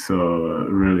English is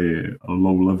really a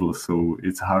low level, so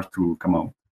it's hard to come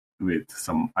up with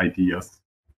some ideas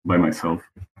by myself.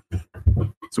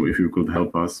 So if you could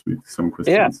help us with some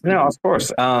questions. Yeah, no, of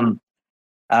course.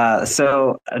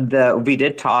 We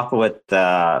did talk with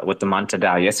the Manta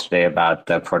DAO yesterday about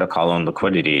the protocol and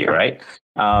liquidity, right?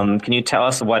 Can you tell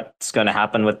us what's going to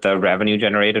happen with the revenue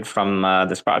generated from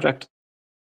this project?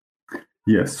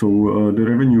 Yes, so the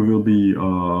revenue will be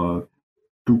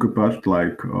two parts,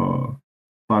 like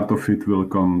part of it will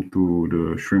come to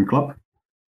the Shrimp Club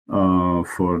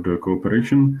for the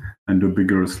cooperation, and the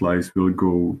bigger slice will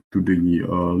go to the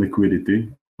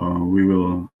liquidity. We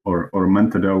will, or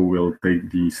Manta DAO will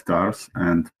take the stars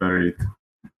and pair it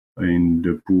in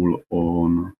the pool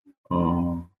on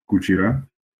Kujira.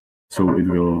 So it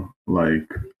will like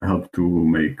help to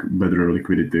make better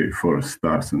liquidity for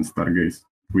stars and Stargaze,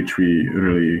 which we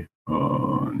really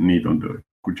need on the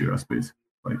Kujira space.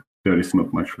 Like there is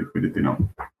not much liquidity now.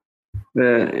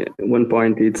 One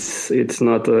point, it's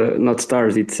not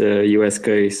stars, it's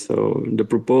USK. So the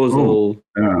proposal,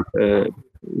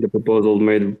 the proposal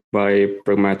made by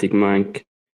Pragmatic Monkey,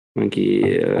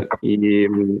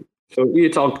 so he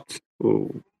talked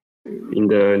in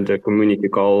the community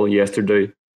call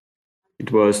yesterday.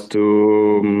 It was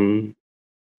to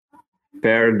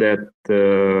pair that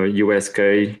USK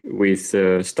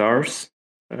with stars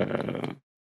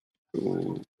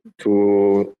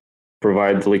to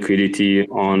provide liquidity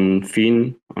on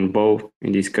Fin, on both,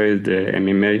 in this case, the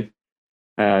MMA,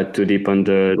 to deepen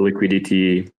the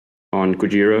liquidity on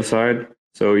Kujira side.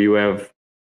 So you have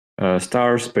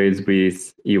stars paid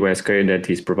with USK that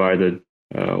is provided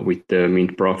with the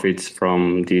mint profits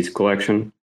from this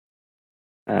collection.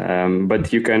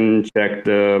 But you can check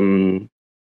the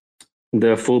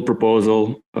full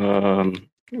proposal.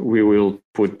 We will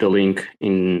put the link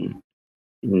in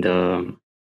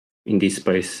this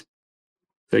space,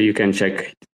 so you can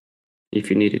check if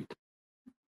you need it.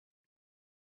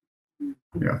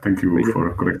 Yeah, thank you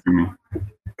for correcting me.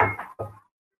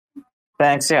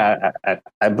 Thanks. Yeah,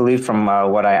 I believe from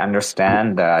what I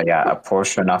understand, a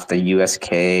portion of the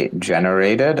USK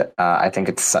generated, I think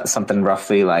it's something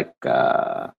roughly like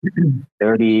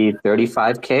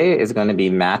 35K is going to be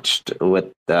matched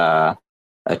with a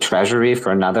treasury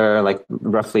for another like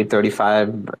roughly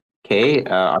 35K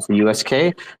of the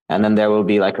USK. And then there will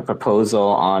be like a proposal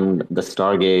on the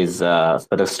Stargaze,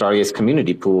 for the Stargaze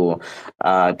community pool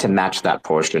to match that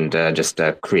portion to just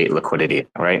create liquidity,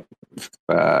 right?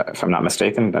 If I'm not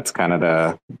mistaken, that's kind of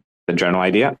the general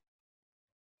idea.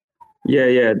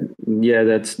 Yeah.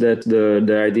 That's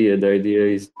the idea. The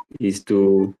idea is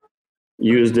to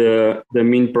use the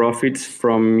mint profits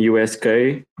from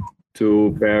USK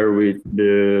to pair with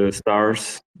the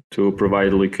stars to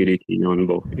provide liquidity on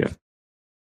both. Yeah,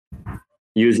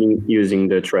 using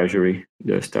the treasury,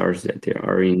 the stars that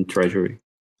are in treasury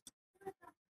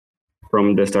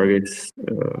from the Stargaze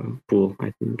pool,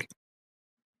 I think.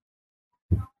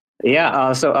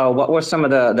 Yeah. So, what were some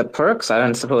of the perks? I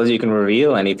don't suppose you can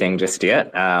reveal anything just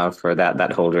yet for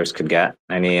that holders could get.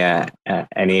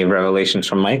 Any revelations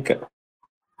from Mike?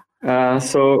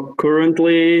 So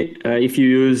currently, if you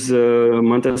use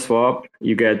Manta Swap,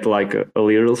 you get like a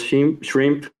little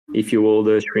shrimp. If you hold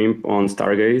a shrimp on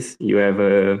Stargaze, you have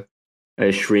a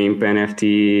shrimp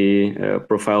NFT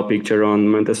profile picture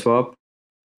on Manta Swap.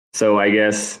 So I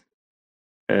guess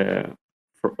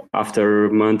after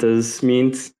Manta's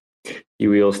mint, you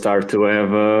will start to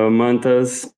have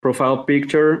Manta's profile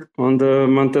picture on the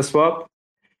Manta Swap.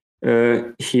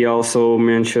 He also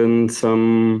mentioned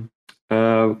some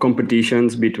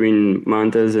competitions between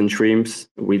mantas and shrimps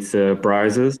with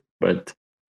prizes, but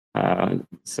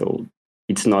so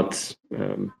it's not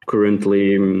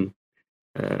currently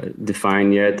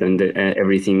defined yet, and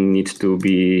everything needs to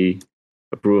be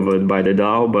approved by the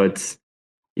DAO. But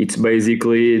it's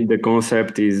basically, the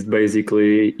concept is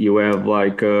basically you have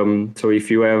like so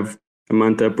if you have a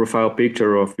Manta profile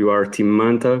picture of you are Team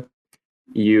Manta,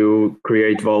 you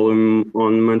create volume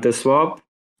on Manta Swap,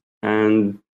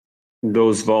 and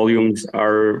those volumes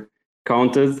are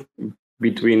counted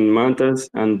between mantas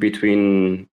and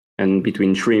between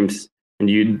shrimps, and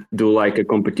you do like a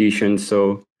competition.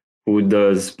 So who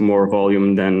does more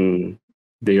volume than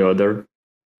the other,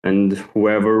 and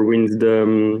whoever wins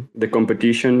the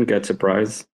competition gets a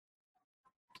prize.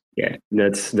 Yeah,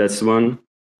 that's one.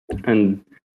 And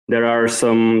there are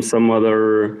some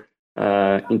other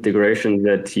integrations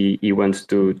that he wants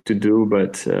to do,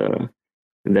 but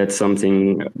that's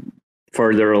something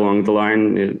further along the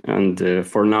line, and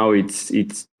for now it's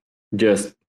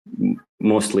just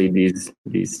mostly this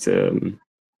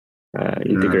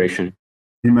integration.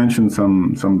 He mentioned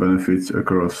some benefits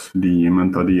across the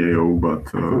Manta DAO,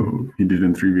 but he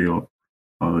didn't reveal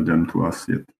them to us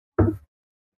yet.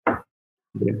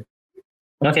 Yeah.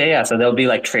 Okay, yeah. So there'll be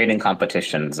like trading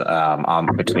competitions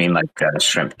between like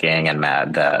Shrimp Gang and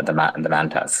the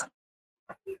Mantas.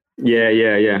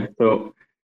 Yeah. So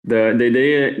the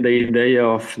idea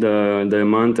of the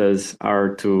mantas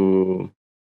are to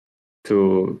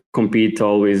compete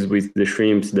always with the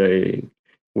shrimps.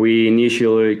 We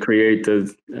initially created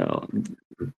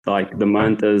like the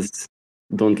mantas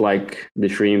don't like the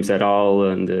shrimps at all,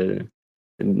 and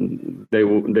they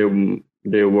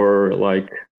were like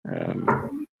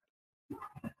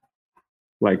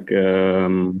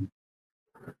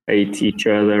hate each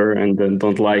other and then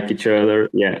don't like each other.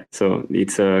 Yeah, so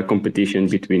it's a competition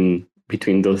between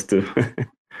those two.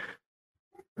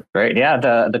 Great. Yeah,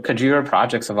 the Kajira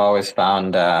projects have always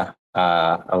found a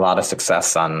lot of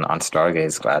success on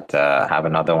Stargaze. Glad to have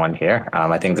another one here.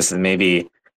 I think this is maybe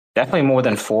definitely more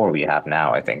than four we have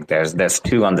now. I think there's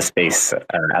two on the space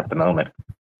at the moment.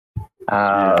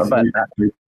 Yes, But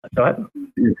go ahead.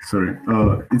 sorry.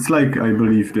 It's like I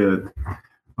believe that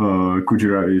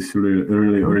Kujira is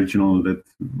really original. That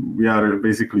we are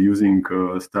basically using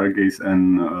Stargaze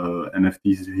and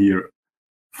NFTs here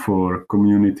for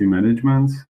community management,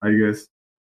 I guess,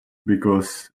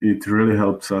 because it really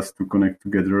helps us to connect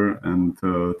together and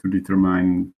to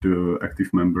determine the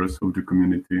active members of the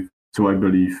community. So I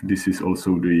believe this is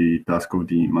also the task of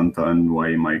the Manta and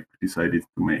why Mike decided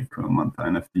to make Manta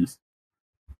NFTs.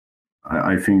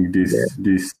 I think this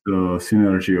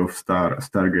synergy of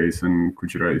Stargaze and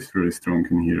Kujira is really strong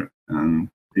in here, and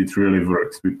it really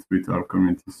works with our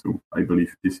community. So I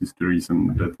believe this is the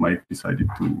reason that Mike decided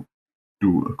to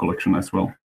do a collection as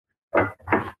well.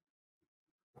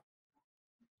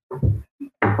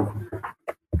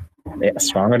 Yeah,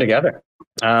 stronger together.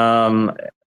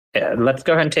 Let's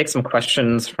go ahead and take some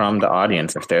questions from the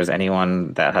audience. If there's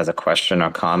anyone that has a question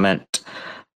or comment,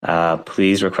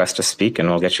 please request to speak and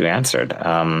we'll get you answered.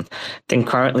 I think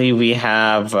currently we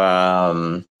have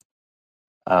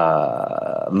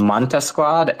Manta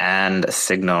Squad and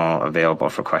Signal available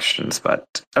for questions, but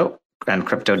and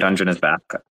Crypto Dungeon is back.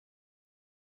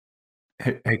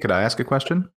 Hey, could I ask a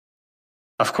question?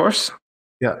 Of course.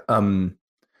 Yeah.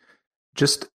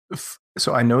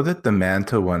 So I know that the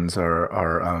Manta ones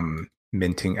are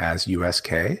minting as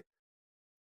USK.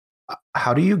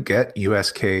 How do you get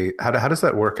USK? How does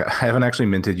that work? I haven't actually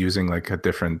minted using like a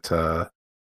different token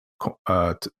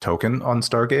on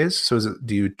Stargaze. So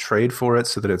do you trade for it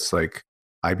so that it's like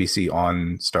IBC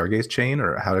on Stargaze chain,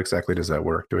 or how exactly does that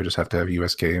work? Do I just have to have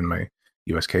USK in my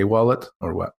USK wallet,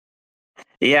 or what?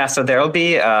 Yeah, so there'll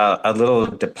be a little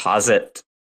deposit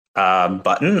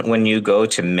button when you go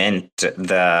to mint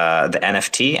the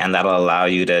NFT, and that'll allow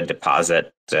you to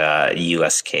deposit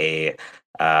USK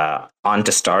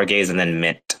onto Stargaze and then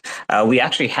mint. We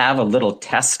actually have a little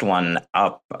test one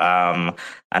up. I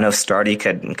know Stardy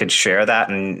could share that,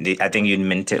 and I think you'd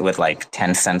mint it with like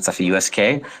 10 cents of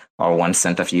USK or 1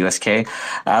 cent of USK.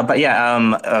 But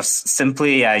yeah,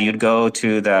 simply you'd go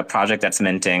to the project that's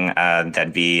minting.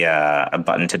 That'd be a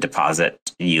button to deposit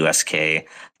USK,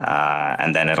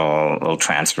 and then it'll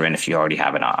transfer in if you already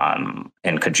have it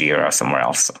in Kajira or somewhere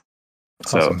else.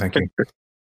 Awesome, thank you.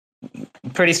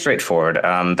 Pretty straightforward.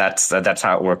 That's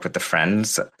how it worked with the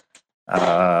Friends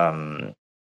token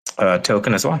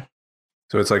as well.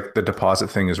 So it's like the deposit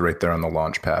thing is right there on the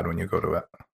launch pad when you go to it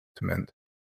to mint.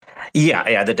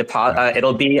 Yeah. The deposit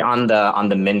it'll be on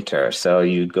the minter. So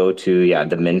you go to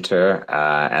the minter,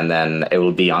 and then it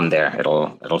will be on there.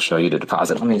 It'll show you the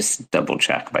deposit. Let me just double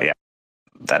check, but yeah,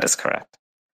 that is correct.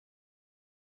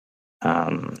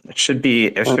 It should be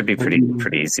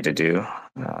pretty easy to do.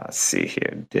 Let's see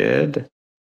here.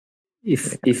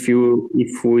 If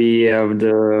we have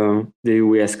the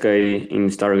USK in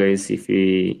Stargaze, if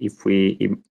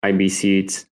we IBC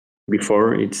it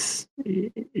before, it's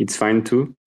fine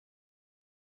too.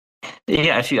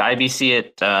 Yeah, if you IBC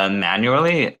it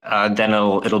manually, then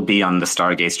it'll be on the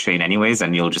Stargaze chain anyways,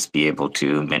 and you'll just be able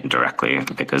to mint directly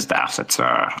because the assets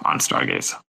are on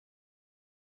Stargaze.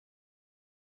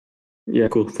 Yeah,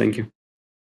 cool. Thank you.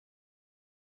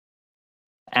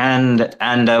 And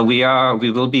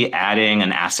we will be adding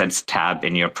an assets tab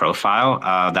in your profile.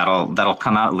 That'll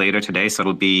come out later today, so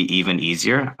it'll be even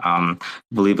easier. I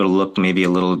believe it'll look maybe a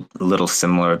little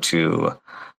similar to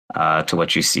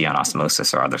what you see on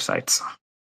Osmosis or other sites.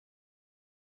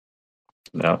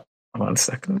 No, 1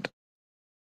 second.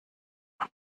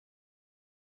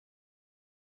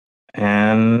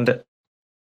 And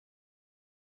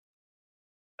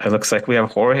it looks like we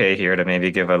have Jorge here to maybe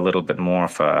give a little bit more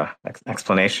of a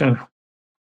explanation.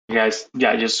 Guys,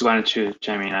 I just wanted to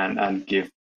chime in and give a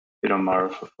bit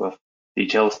more of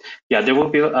details. Yeah, there will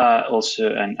be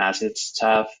also an assets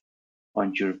tab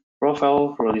on your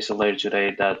profile released later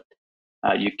today that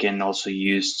you can also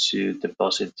use to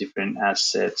deposit different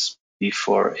assets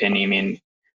before any mint.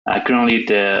 Currently,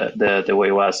 the way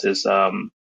it was is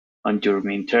on your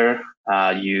minter,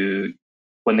 you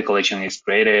when the collection is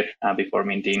created before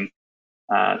minting,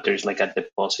 there's like a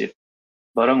deposit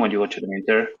button when you go to the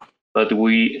minter. But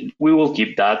we will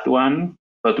keep that one,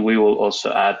 but we will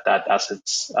also add that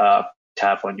assets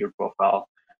tab on your profile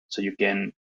so you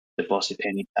can deposit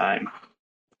anytime.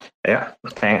 Yeah,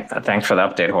 thanks for the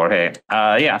update, Jorge.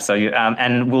 Yeah, so you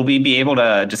and will we be able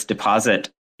to just deposit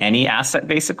any asset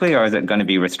basically, or is it going to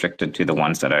be restricted to the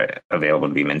ones that are available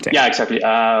to be minting? Yeah, exactly.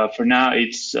 For now,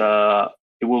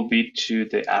 it will be to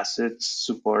the assets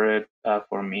supported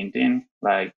for minting,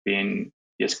 like being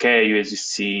USK,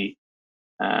 USDC.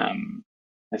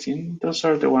 I think those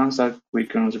are the ones that we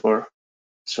can support.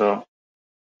 So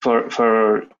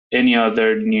for any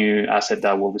other new asset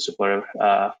that will be supported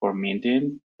for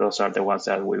minting, those are the ones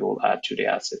that we will add to the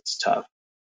assets tab.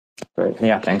 Great.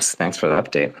 Yeah, thanks for the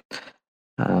update.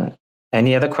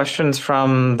 Any other questions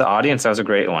from the audience? That was a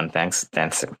great one. Thanks,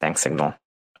 Signal.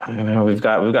 We've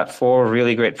got 4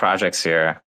 really great projects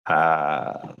here.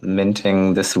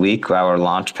 Minting this week. Our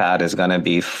launch pad is going to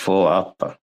be full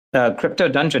up. Crypto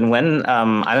Dungeon. When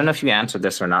I don't know if you answered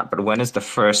this or not, but when is the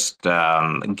first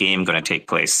game going to take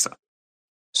place?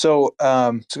 So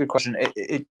it's a good question.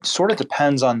 It sort of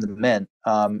depends on the mint.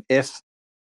 If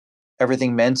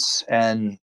everything mints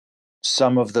and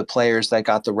some of the players that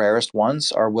got the rarest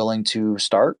ones are willing to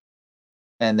start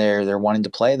and they're wanting to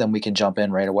play, then we can jump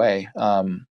in right away.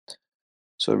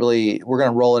 So we're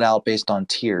going to roll it out based on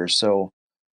tiers. So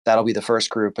that'll be the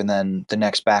first group, and then the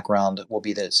next background will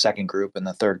be the second group and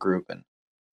the third group, and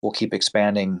we'll keep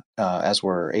expanding as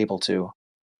we're able to.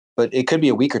 But it could be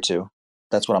a week or two.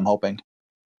 That's what I'm hoping.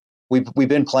 We've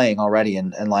been playing already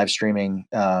and live streaming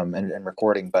and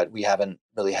recording, but we haven't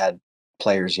really had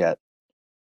players yet.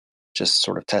 Just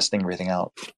sort of testing everything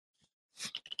out.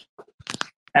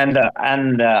 And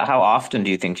how often do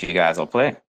you think you guys will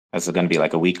play? Is it going to be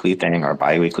like a weekly thing or a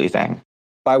bi-weekly thing?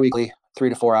 Bi-weekly, 3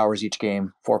 to 4 hours each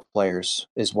game, 4 players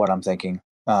is what I'm thinking.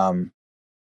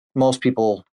 Most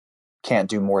people can't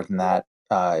do more than that,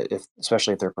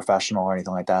 especially if they're professional or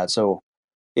anything like that. So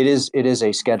it is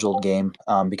a scheduled game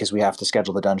because we have to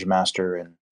schedule the dungeon master,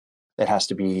 and it has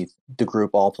to be the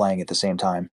group all playing at the same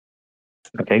time.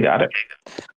 Okay, got it.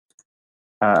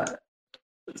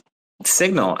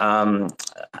 Signal.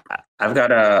 I've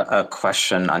got a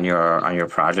question on your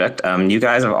project. You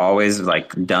guys have always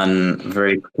done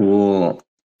very cool,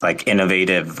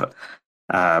 innovative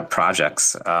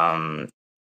projects. I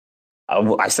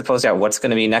suppose, yeah. What's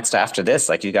going to be next after this?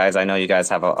 I know you guys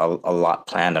have a lot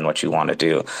planned on what you want to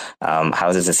do.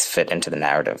 How does this fit into the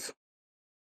narrative?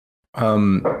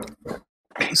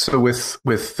 So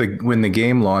when the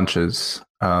game launches,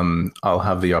 I'll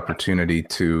have the opportunity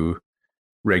to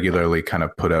regularly kind of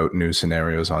put out new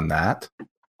scenarios on that.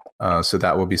 So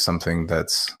that will be something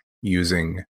that's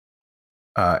using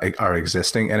our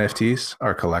existing NFTs,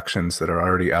 our collections that are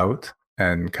already out,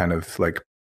 and kind of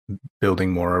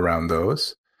building more around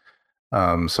those.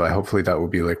 So hopefully that will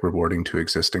be rewarding to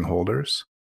existing holders.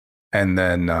 And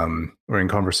then we're in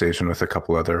conversation with a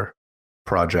couple other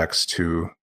projects to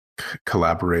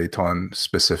collaborate on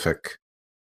specific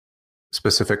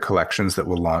collections that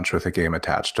will launch with a game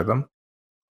attached to them.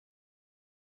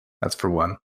 That's for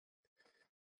one.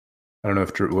 I don't know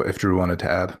if Drew wanted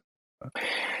to add.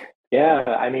 Yeah,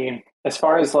 I mean, as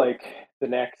far as the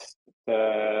next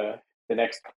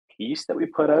piece that we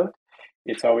put out,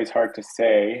 it's always hard to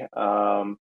say.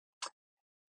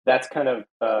 That's kind of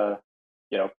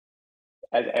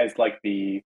as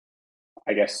the,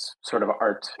 I guess, sort of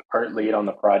art lead on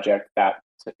the project. That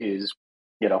is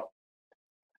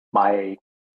my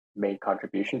main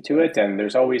contribution to it, and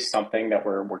there's always something that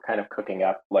we're kind of cooking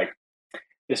up. Like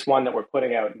this one that we're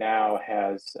putting out now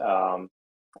has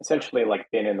essentially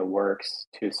been in the works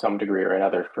to some degree or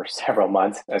another for several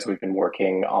months as we've been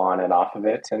working on and off of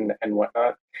it and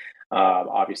whatnot.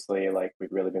 Obviously,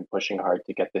 we've really been pushing hard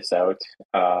to get this out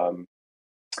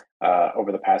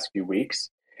over the past few weeks.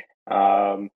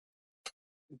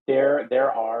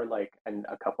 There are a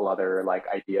couple other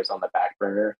ideas on the back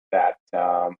burner that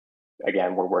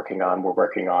again we're working on. We're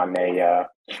working on a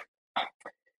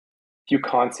few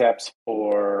concepts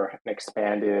for an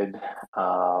expanded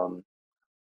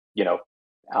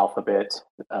alphabet.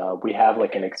 We have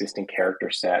an existing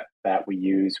character set that we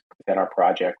use within our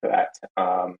project that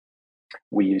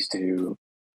we use to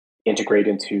integrate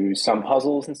into some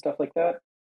puzzles and stuff like that.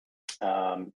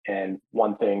 And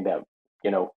one thing that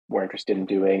we're interested in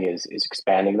doing is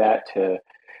expanding that to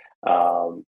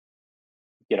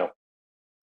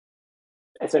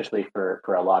essentially for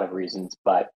a lot of reasons,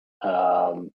 but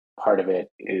part of it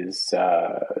is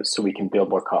so we can build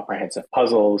more comprehensive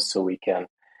puzzles, so we can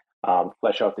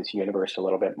flesh out this universe a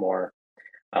little bit more.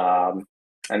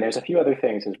 And there's a few other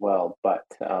things as well, but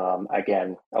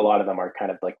again, a lot of them are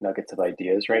kind of like nuggets of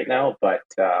ideas right now. But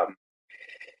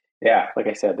yeah, like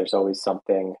I said, there's always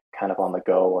something kind of on the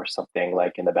go or something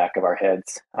like in the back of our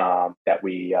heads that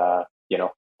we,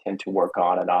 tend to work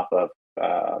on and off of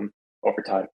over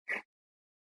time.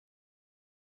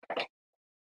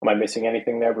 Am I missing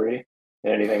anything there, Brady?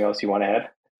 Anything else you want to add?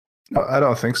 No, I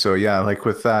don't think so. Yeah, like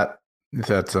with that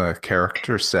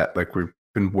character set, like we've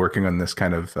been working on this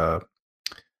kind of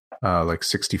like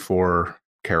 64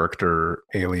 character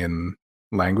alien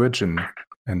language and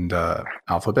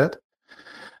alphabet.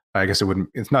 I guess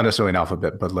it's not necessarily an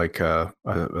alphabet, but like a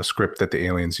script that the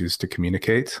aliens use to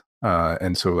communicate.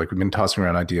 And so like we've been tossing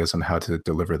around ideas on how to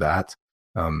deliver that.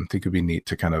 I think it'd be neat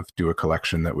to kind of do a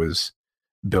collection that was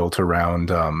built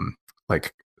around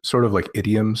like sort of like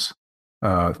idioms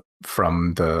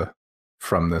from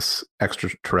this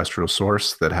extraterrestrial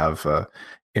source that have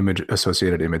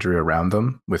associated imagery around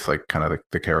them with like kind of like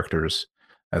the characters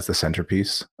as the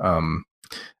centerpiece,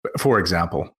 for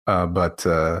example. But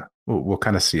we'll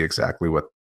kind of see exactly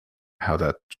how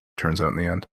that turns out in the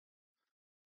end.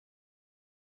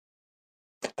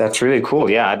 That's really cool.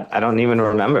 Yeah, I don't even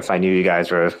remember if I knew you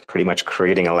guys were pretty much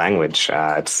creating a language.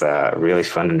 It's really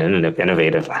fun and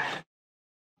innovative.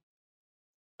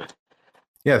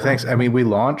 Yeah, thanks. I mean, we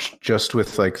launched just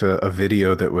with like a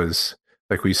video that was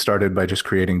like we started by just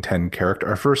creating 10 characters.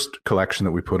 Our first collection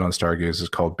that we put on Stargaze is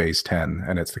called Base 10,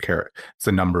 and it's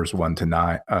the numbers 1 to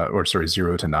 9,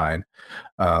 0 to 9,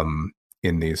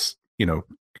 in these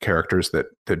characters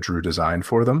that Drew designed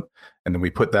for them, and then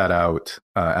we put that out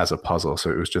as a puzzle.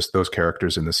 So it was just those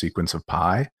characters in the sequence of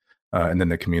pi, and then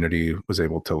the community was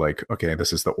able to like, okay,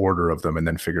 this is the order of them, and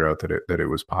then figure out that it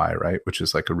was pi, right? Which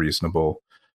is like a reasonable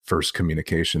first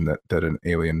communication that an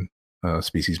alien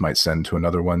species might send to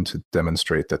another one to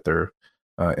demonstrate that they're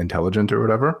intelligent or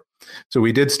whatever. So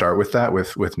we did start with that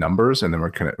with numbers, and then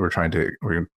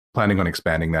we're planning on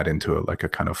expanding that into a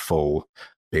kind of full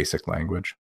basic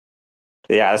language.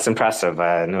 Yeah, that's impressive.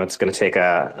 I know it's going to take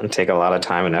a lot of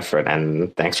time and effort,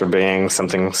 and thanks for bringing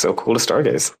something so cool to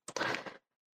Stargaze.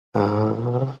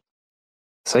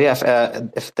 So yeah,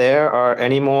 if there are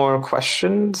any more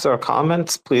questions or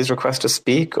comments, please request to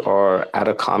speak or add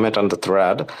a comment on the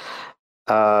thread.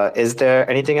 Is there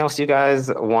anything else you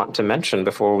guys want to mention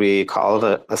before we call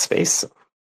it a space?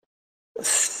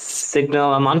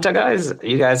 Signal Amanta, guys?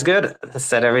 You guys good?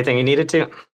 Said everything you needed to?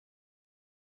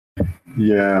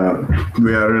 Yeah,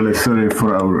 we are really sorry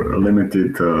for our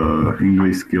limited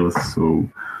English skills, so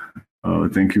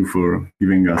thank you for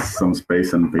giving us some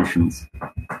space and patience.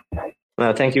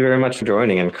 Thank you very much for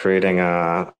joining and creating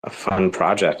a fun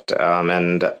project,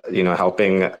 and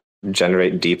helping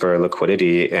generate deeper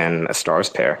liquidity in a stars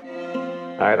pair.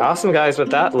 All right, awesome, guys. With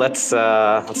that, let's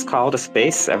call it a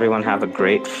space. Everyone have a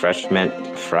great Fresh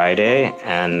Mint Friday,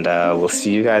 and we'll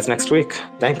see you guys next week.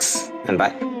 Thanks, and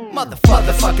bye.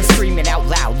 Motherfuckers screaming out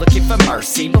loud, looking for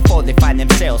mercy before they find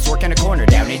themselves working a corner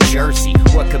down in Jersey.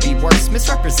 What could be worse?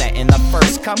 Misrepresenting the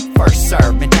first come, first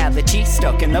serve mentality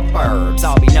stuck in the burbs.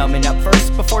 I'll be numbing up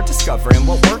first before discovering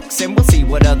what works, and we'll see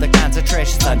what other kinds of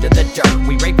treasures under the dirt.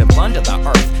 We rape and plunder the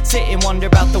earth, sit and wonder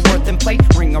about the worth and play,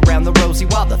 ring around the rosy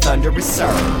while the thunder is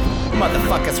served.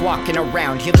 Motherfuckers walking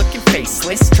around here looking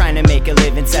faceless, trying to make a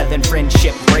living selling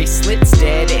friendship bracelets.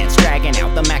 Dead ends dragging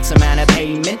out the max amount of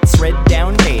payments. Red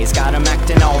down days got them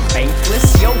acting all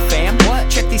bankless. Yo fam, what?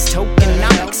 Check these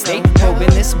tokenomics. They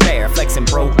probing this bear, flexing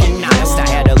broken honest. I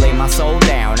had to lay my soul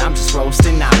down, I'm just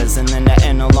roasting honors. And then to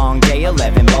end a long day,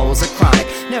 11 bowls of chronic.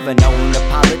 Never known to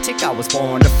politic, I was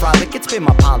born to frolic. It's been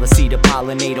my policy to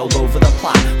pollinate all over the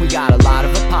plot. We got a lot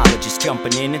of apologists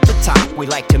jumping in at the top. We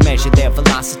like to measure their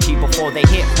velocity before they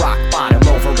hit rock bottom.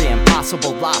 Over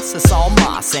impossible loss, it's all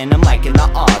moss, and I'm liking the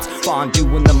odds.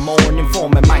 Fondue in the morning,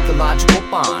 forming mycological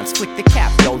bonds. Flick the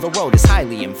cap, yo, the road is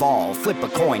highly involved. Flip a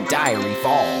coin, diary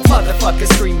evolve. Motherfuckers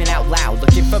screaming out loud,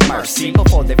 looking for mercy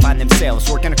before they find themselves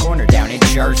working a corner down in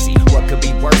Jersey. What could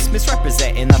be worse?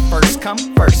 Misrepresenting the first come,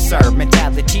 first serve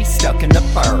mentality stuck in the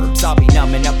burbs. I'll be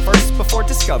numbing up first before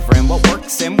discovering what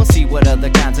works, and we'll see what other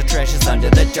kinds of treasures under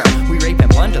the dirt. We rape and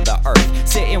plunder the earth,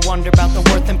 sit and wonder about the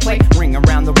worth and play, ring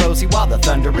around the rosy while the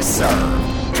thunder is served.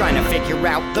 Trying to figure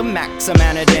out the max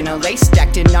amount of dinner laced,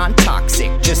 acting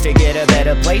non-toxic just to get a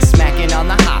better place, smacking on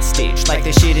the hostage like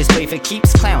the shit is played for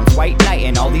keeps. Clowns, white knight,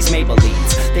 and all these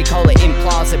Maybellines. They call it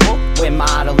implausible when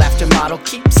model after model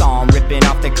keeps on ripping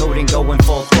off the coat and going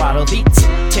full throttle beats,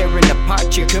 tearing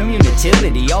apart your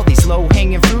community. All these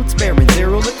low-hanging fruits bearing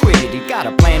zero liquidity. Got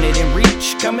a planet in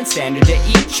reach, coming standard to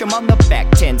each. I'm on the back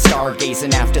 10,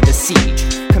 stargazing after the siege,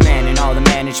 commanding all the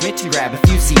management to grab a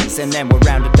few Z's, and then we'll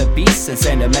round up the beasts and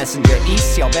send a messenger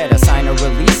east. Y'all better sign a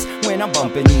release when I'm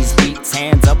bumping these beats.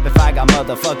 Hands up if I got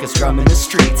motherfuckers drumming the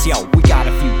streets. Yo, we got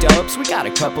a few dubs, we got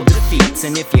a couple defeats,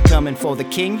 and if you're coming for the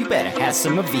king, you better have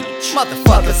some of each.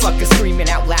 Motherfuckers screaming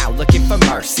out loud, looking for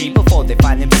mercy before they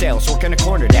find themselves working a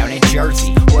corner down in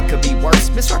Jersey. What could be worse?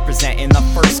 Misrepresenting the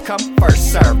first come,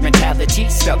 first serve mentality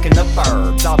stuck in the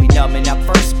burbs. I'll be numbing up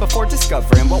first before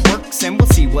discovering what works, and we'll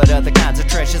see what other kinds of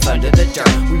treasures under the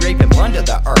dirt. We rape and plunder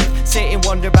the earth, sit and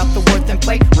wonder about the worth and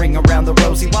play, ring around the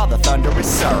rosy while the thunder is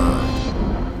served.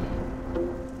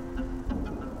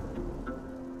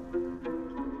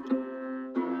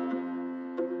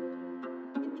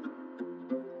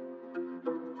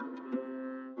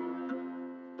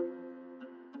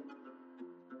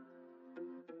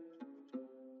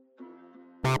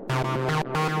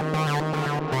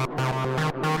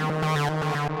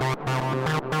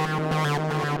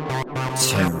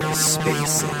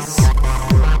 TerraSpaces.